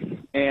hot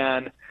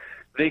and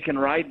they can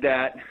ride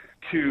that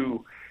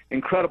to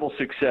incredible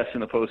success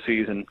in the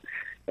postseason.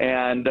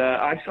 And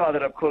I saw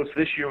that up close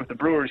this year with the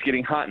Brewers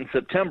getting hot in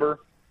September,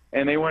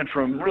 and they went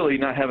from really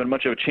not having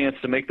much of a chance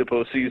to make the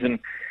postseason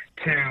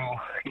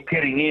to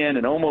getting in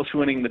and almost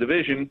winning the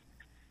division.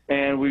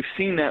 And we've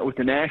seen that with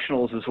the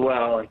Nationals as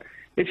well. And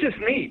it's just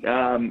neat.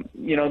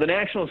 The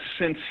Nationals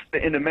since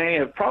the end of May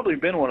have probably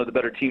been one of the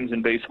better teams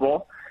in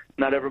baseball.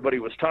 Not everybody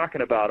was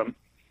talking about them,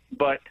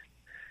 but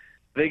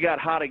they got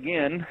hot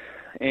again,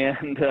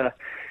 and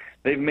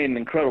they've made an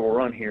incredible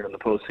run here in the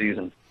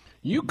postseason.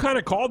 You kind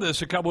of called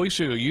this a couple weeks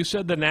ago. You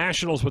said the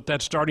Nationals with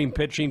that starting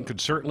pitching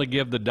could certainly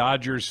give the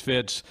Dodgers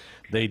fits.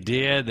 They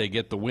did. They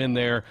get the win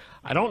there.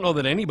 I don't know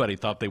that anybody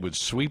thought they would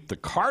sweep the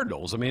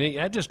Cardinals. I mean,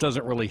 that just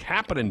doesn't really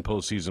happen in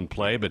postseason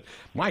play, but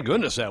my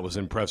goodness, that was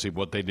impressive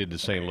what they did to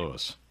St.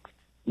 Louis.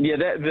 Yeah,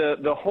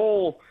 the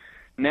whole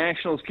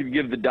Nationals could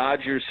give the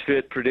Dodgers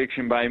fit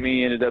prediction by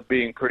me ended up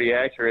being pretty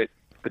accurate,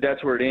 but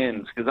that's where it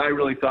ends because I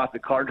really thought the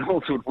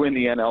Cardinals would win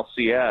the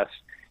NLCS.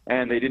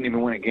 And they didn't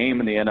even win a game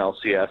in the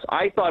NLCS.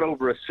 I thought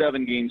over a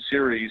 7-game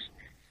series,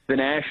 the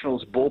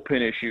Nationals'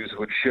 bullpen issues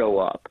would show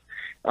up.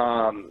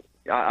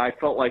 I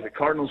felt like the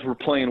Cardinals were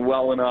playing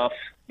well enough,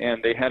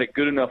 and they had a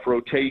good enough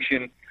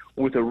rotation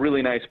with a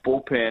really nice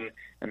bullpen,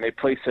 and they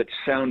play such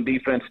sound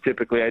defense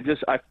typically.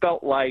 I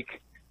felt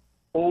like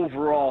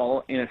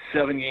overall in a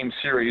 7-game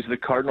series, the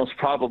Cardinals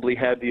probably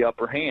had the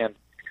upper hand.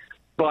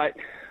 But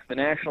the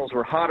Nationals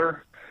were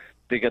hotter.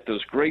 They got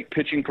those great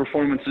pitching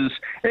performances.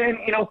 And,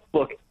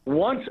 look,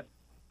 once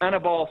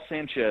Anibal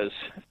Sanchez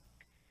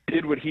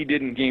did what he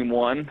did in Game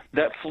 1,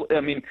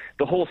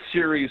 the whole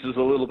series is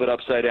a little bit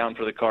upside down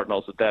for the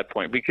Cardinals at that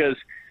point, because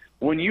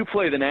when you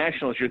play the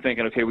Nationals, you're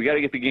thinking, okay, we got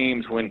to get the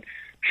games when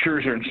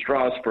Scherzer and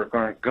Strasburg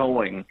aren't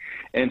going.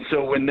 And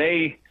so when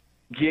they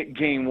get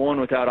Game 1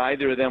 without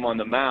either of them on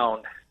the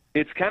mound,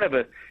 it's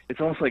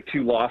almost like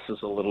two losses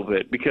a little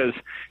bit, because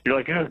you're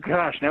like, oh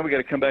gosh, now we got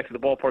to come back to the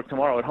ballpark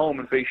tomorrow at home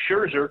and face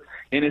Scherzer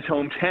in his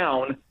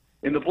hometown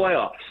in the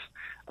playoffs.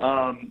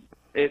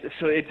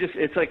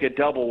 It's like a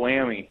double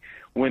whammy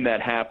when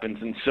that happens.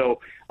 And so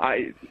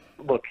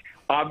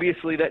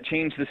obviously that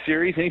changed the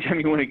series. Anytime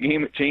you win a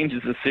game, it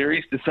changes the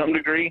series to some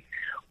degree.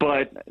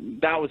 But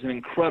that was an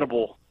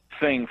incredible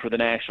thing for the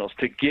Nationals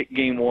to get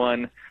Game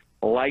 1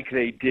 like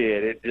they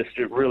did.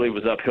 It really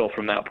was uphill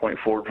from that point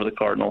forward for the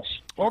Cardinals.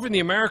 Over in the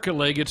American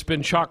League, it's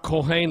been Chalk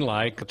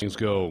Culhane-like. Things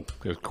go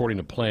according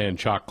to plan,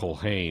 Chalk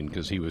Culhane,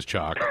 because he was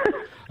Chalk.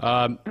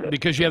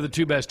 Because you have the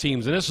two best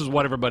teams, and this is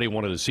what everybody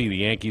wanted to see, the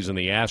Yankees and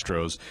the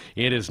Astros.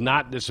 It has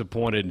not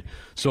disappointed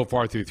so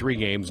far through 3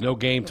 games. No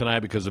game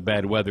tonight because of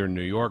bad weather in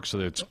New York, so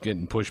it's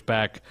getting pushed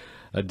back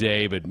a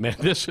day. But, man,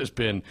 this has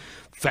been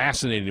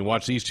fascinating to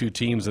watch these two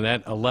teams, and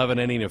that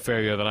 11-inning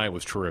affair the other night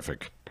was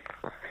terrific.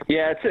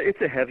 Yeah,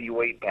 it's a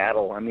heavyweight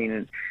battle. I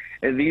mean,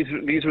 and these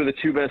were the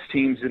two best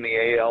teams in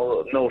the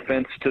AL. No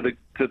offense to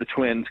the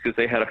Twins, because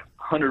they had a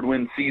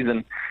 100-win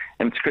season,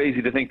 and it's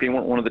crazy to think they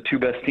weren't one of the two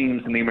best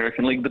teams in the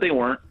American League, but they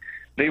weren't.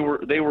 They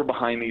were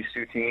behind these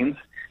two teams.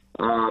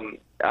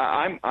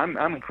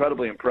 I'm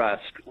incredibly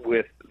impressed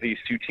with these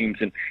two teams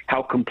and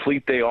how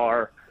complete they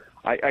are.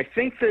 I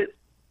think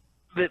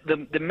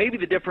that maybe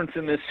the difference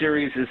in this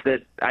series is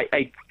that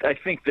I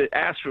think the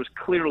Astros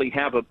clearly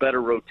have a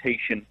better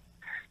rotation.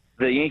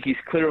 The Yankees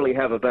clearly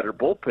have a better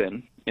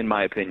bullpen, in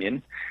my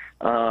opinion.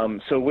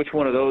 So which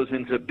one of those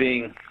ends up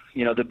being,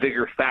 the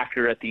bigger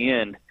factor at the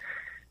end?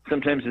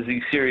 Sometimes as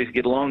these series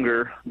get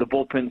longer, the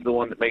bullpen's the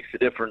one that makes the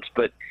difference,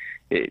 but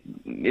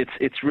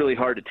it's really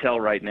hard to tell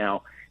right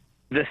now.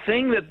 The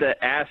thing that the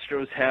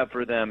Astros have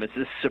for them is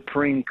this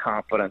supreme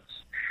confidence.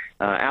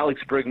 Alex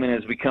Bregman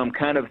has become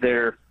kind of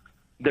their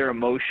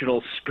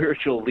emotional,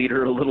 spiritual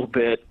leader a little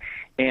bit,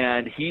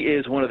 and he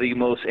is one of the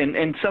most –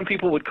 and some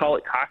people would call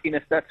it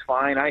cockiness. That's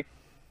fine.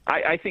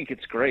 I think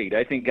it's great.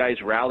 I think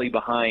guys rally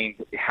behind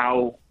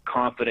how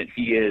confident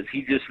he is.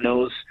 He just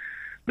knows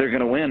they're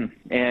going to win,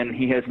 and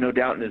he has no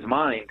doubt in his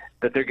mind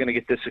that they're going to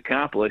get this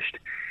accomplished.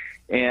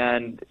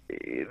 And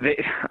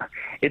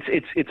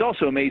it's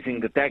also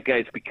amazing that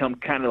guy's become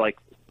kind of like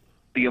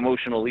the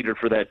emotional leader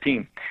for that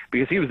team,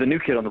 because he was the new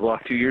kid on the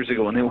block 2 years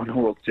ago when they won the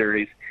World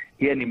Series.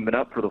 He hadn't even been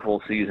up for the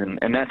full season,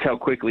 and that's how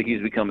quickly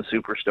he's become a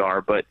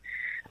superstar. But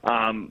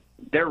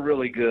they're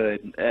really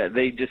good.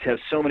 They just have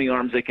so many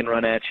arms they can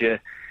run at you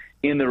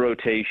in the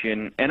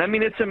rotation. And, I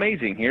mean, it's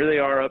amazing. Here they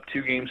are up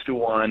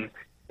 2-1,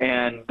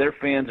 and their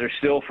fans are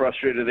still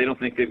frustrated. They don't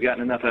think they've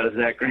gotten enough out of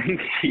Zach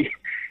Greinke.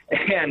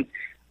 And,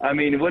 I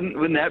mean,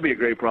 wouldn't that be a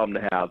great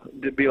problem to have?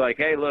 To be like,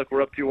 hey, look,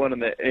 we're up 2-1 in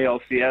the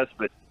ALCS,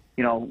 but,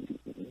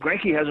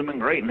 Greinke hasn't been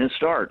great in his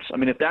starts. I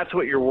mean, if that's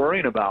what you're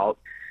worrying about,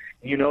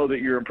 you know that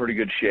you're in pretty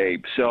good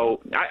shape.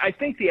 So I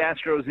think the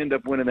Astros end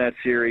up winning that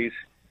series,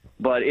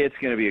 but it's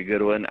going to be a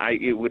good one.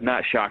 It would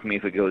not shock me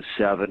if it goes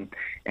 7,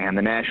 and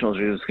the Nationals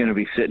are just going to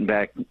be sitting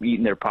back,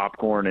 eating their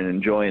popcorn and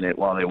enjoying it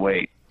while they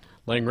wait.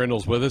 Lane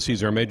Grindle's with us.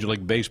 He's our Major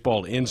League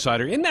Baseball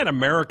insider. In that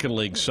American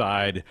League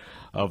side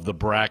of the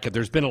bracket,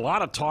 there's been a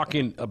lot of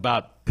talking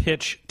about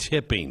pitch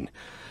tipping.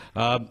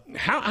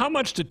 How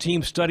much do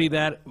teams study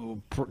that,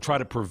 try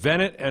to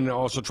prevent it, and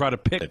also try to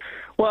pick it?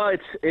 Well,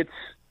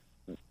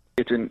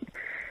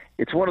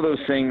 it's one of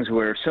those things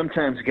where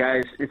sometimes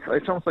guys,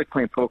 it's almost like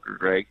playing poker,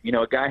 Greg.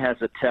 A guy has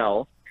a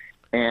tell,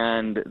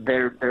 and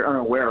they're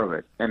unaware of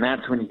it, and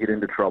that's when you get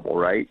into trouble,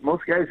 right?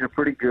 Most guys are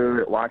pretty good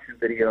at watching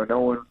video,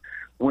 knowing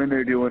when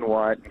they're doing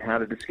what and how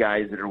to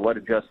disguise it or what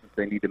adjustments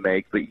they need to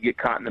make, but you get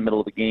caught in the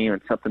middle of the game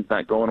and something's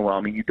not going well.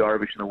 I mean,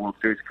 Darvish in the World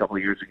Series a couple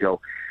of years ago,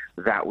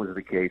 that was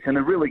the case. And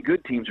the really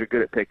good teams are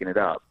good at picking it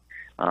up.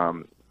 I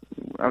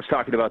was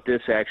talking about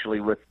this actually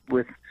with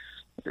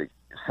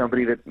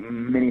somebody that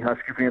many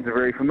Husker fans are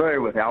very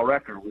familiar with, Al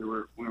Recker. We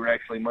were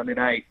actually Monday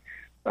night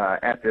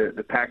at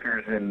the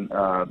Packers and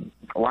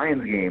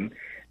Lions game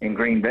in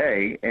Green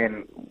Bay,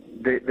 and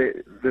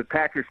the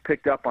Packers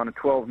picked up on a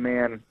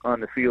 12-man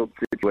on the field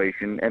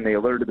situation, and they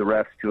alerted the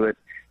refs to it,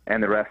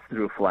 and the refs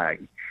threw a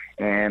flag.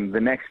 And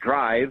the next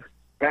drive,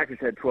 Packers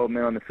had 12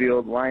 men on the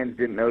field. Lions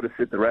didn't notice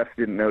it. The refs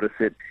didn't notice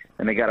it,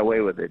 and they got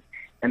away with it.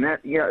 And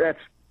that's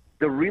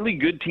the really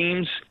good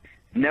teams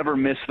never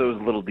miss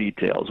those little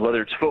details,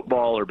 whether it's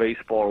football or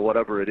baseball or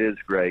whatever it is,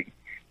 Greg.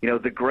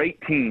 The great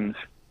teams,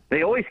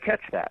 they always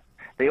catch that.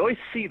 They always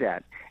see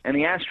that. And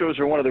the Astros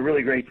are one of the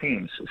really great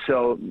teams.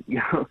 So,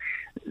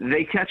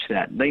 they catch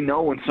that. They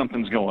know when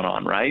something's going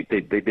on, right? They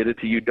did it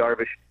to you,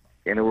 Darvish,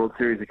 in the World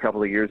Series a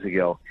couple of years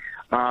ago.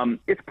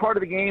 It's part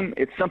of the game.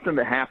 It's something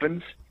that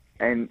happens.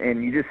 And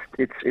you just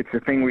it's a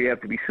thing where you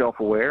have to be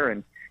self-aware,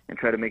 and and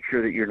try to make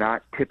sure that you're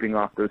not tipping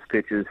off those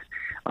pitches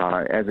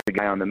as a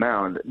guy on the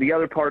mound. The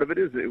other part of it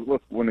is,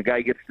 look, when the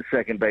guy gets to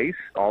second base,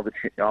 all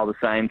the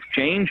signs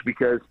change,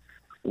 because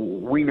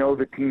we know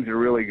that teams are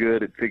really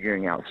good at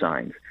figuring out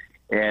signs.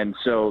 And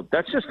so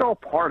that's just all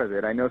part of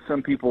it. I know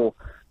some people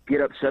get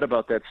upset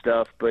about that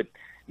stuff, but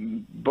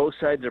both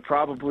sides are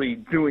probably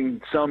doing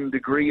some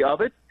degree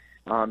of it,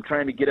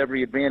 trying to get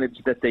every advantage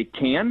that they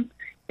can.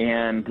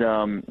 And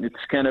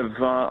it's kind of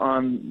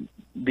on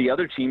the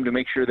other team to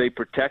make sure they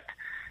protect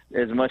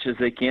as much as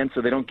they can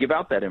so they don't give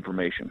out that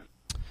information.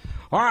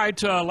 All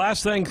right,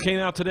 last thing came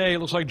out today. It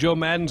looks like Joe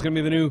Maddon's going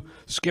to be the new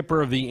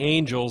skipper of the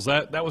Angels.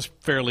 That was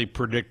fairly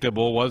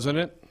predictable, wasn't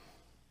it?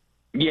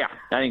 Yeah,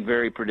 I think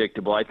very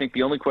predictable. I think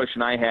the only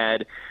question I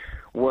had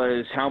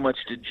was how much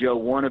did Joe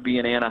want to be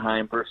in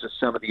Anaheim versus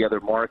some of the other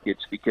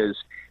markets, because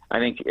I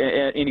think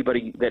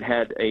anybody that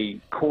had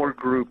a core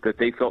group that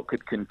they felt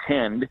could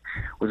contend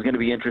was going to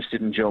be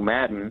interested in Joe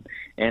Maddon.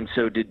 And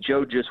so did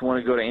Joe just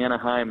want to go to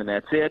Anaheim and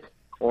that's it?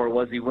 Or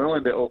was he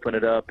willing to open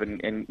it up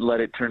and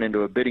let it turn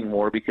into a bidding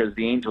war, because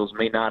the Angels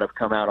may not have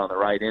come out on the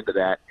right end of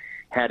that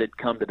had it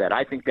come to that.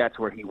 I think that's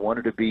where he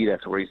wanted to be.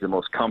 That's where he's the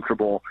most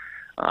comfortable.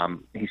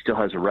 He still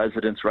has a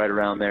residence right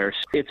around there.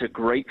 It's a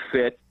great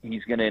fit.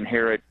 He's going to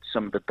inherit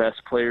some of the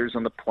best players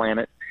on the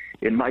planet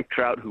in Mike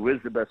Trout, who is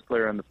the best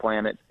player on the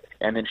planet,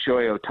 and then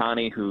Shohei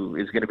Ohtani, who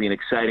is going to be an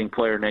exciting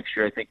player next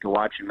year, I think, to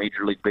watch in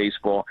Major League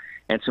Baseball,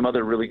 and some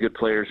other really good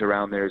players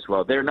around there as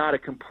well. They're not a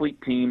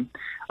complete team.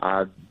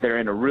 They're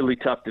in a really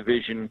tough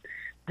division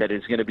that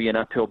is going to be an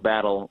uphill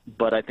battle,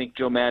 but I think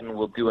Joe Maddon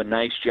will do a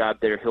nice job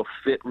there. He'll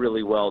fit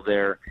really well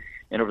there.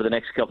 And over the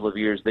next couple of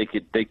years, they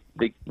could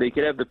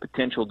have the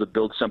potential to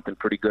build something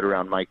pretty good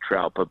around Mike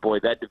Trout. But, boy,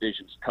 that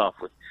division's tough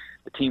with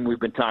the team we've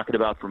been talking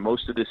about for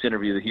most of this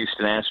interview, the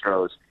Houston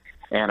Astros,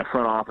 and a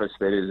front office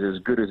that is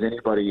as good as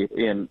anybody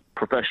in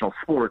professional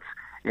sports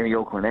in the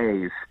Oakland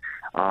A's.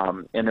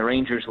 And the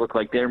Rangers look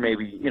like they're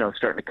maybe,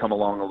 starting to come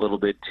along a little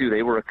bit, too.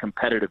 They were a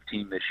competitive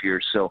team this year,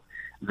 so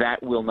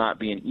that will not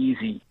be an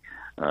easy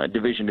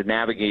division to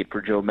navigate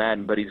for Joe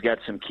Maddon, but he's got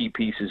some key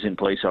pieces in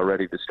place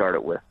already to start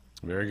it with.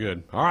 Very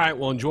good. All right,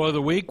 well, enjoy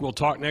the week. We'll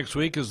talk next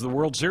week as the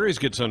World Series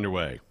gets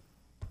underway.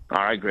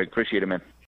 All right, Greg. Appreciate it, man.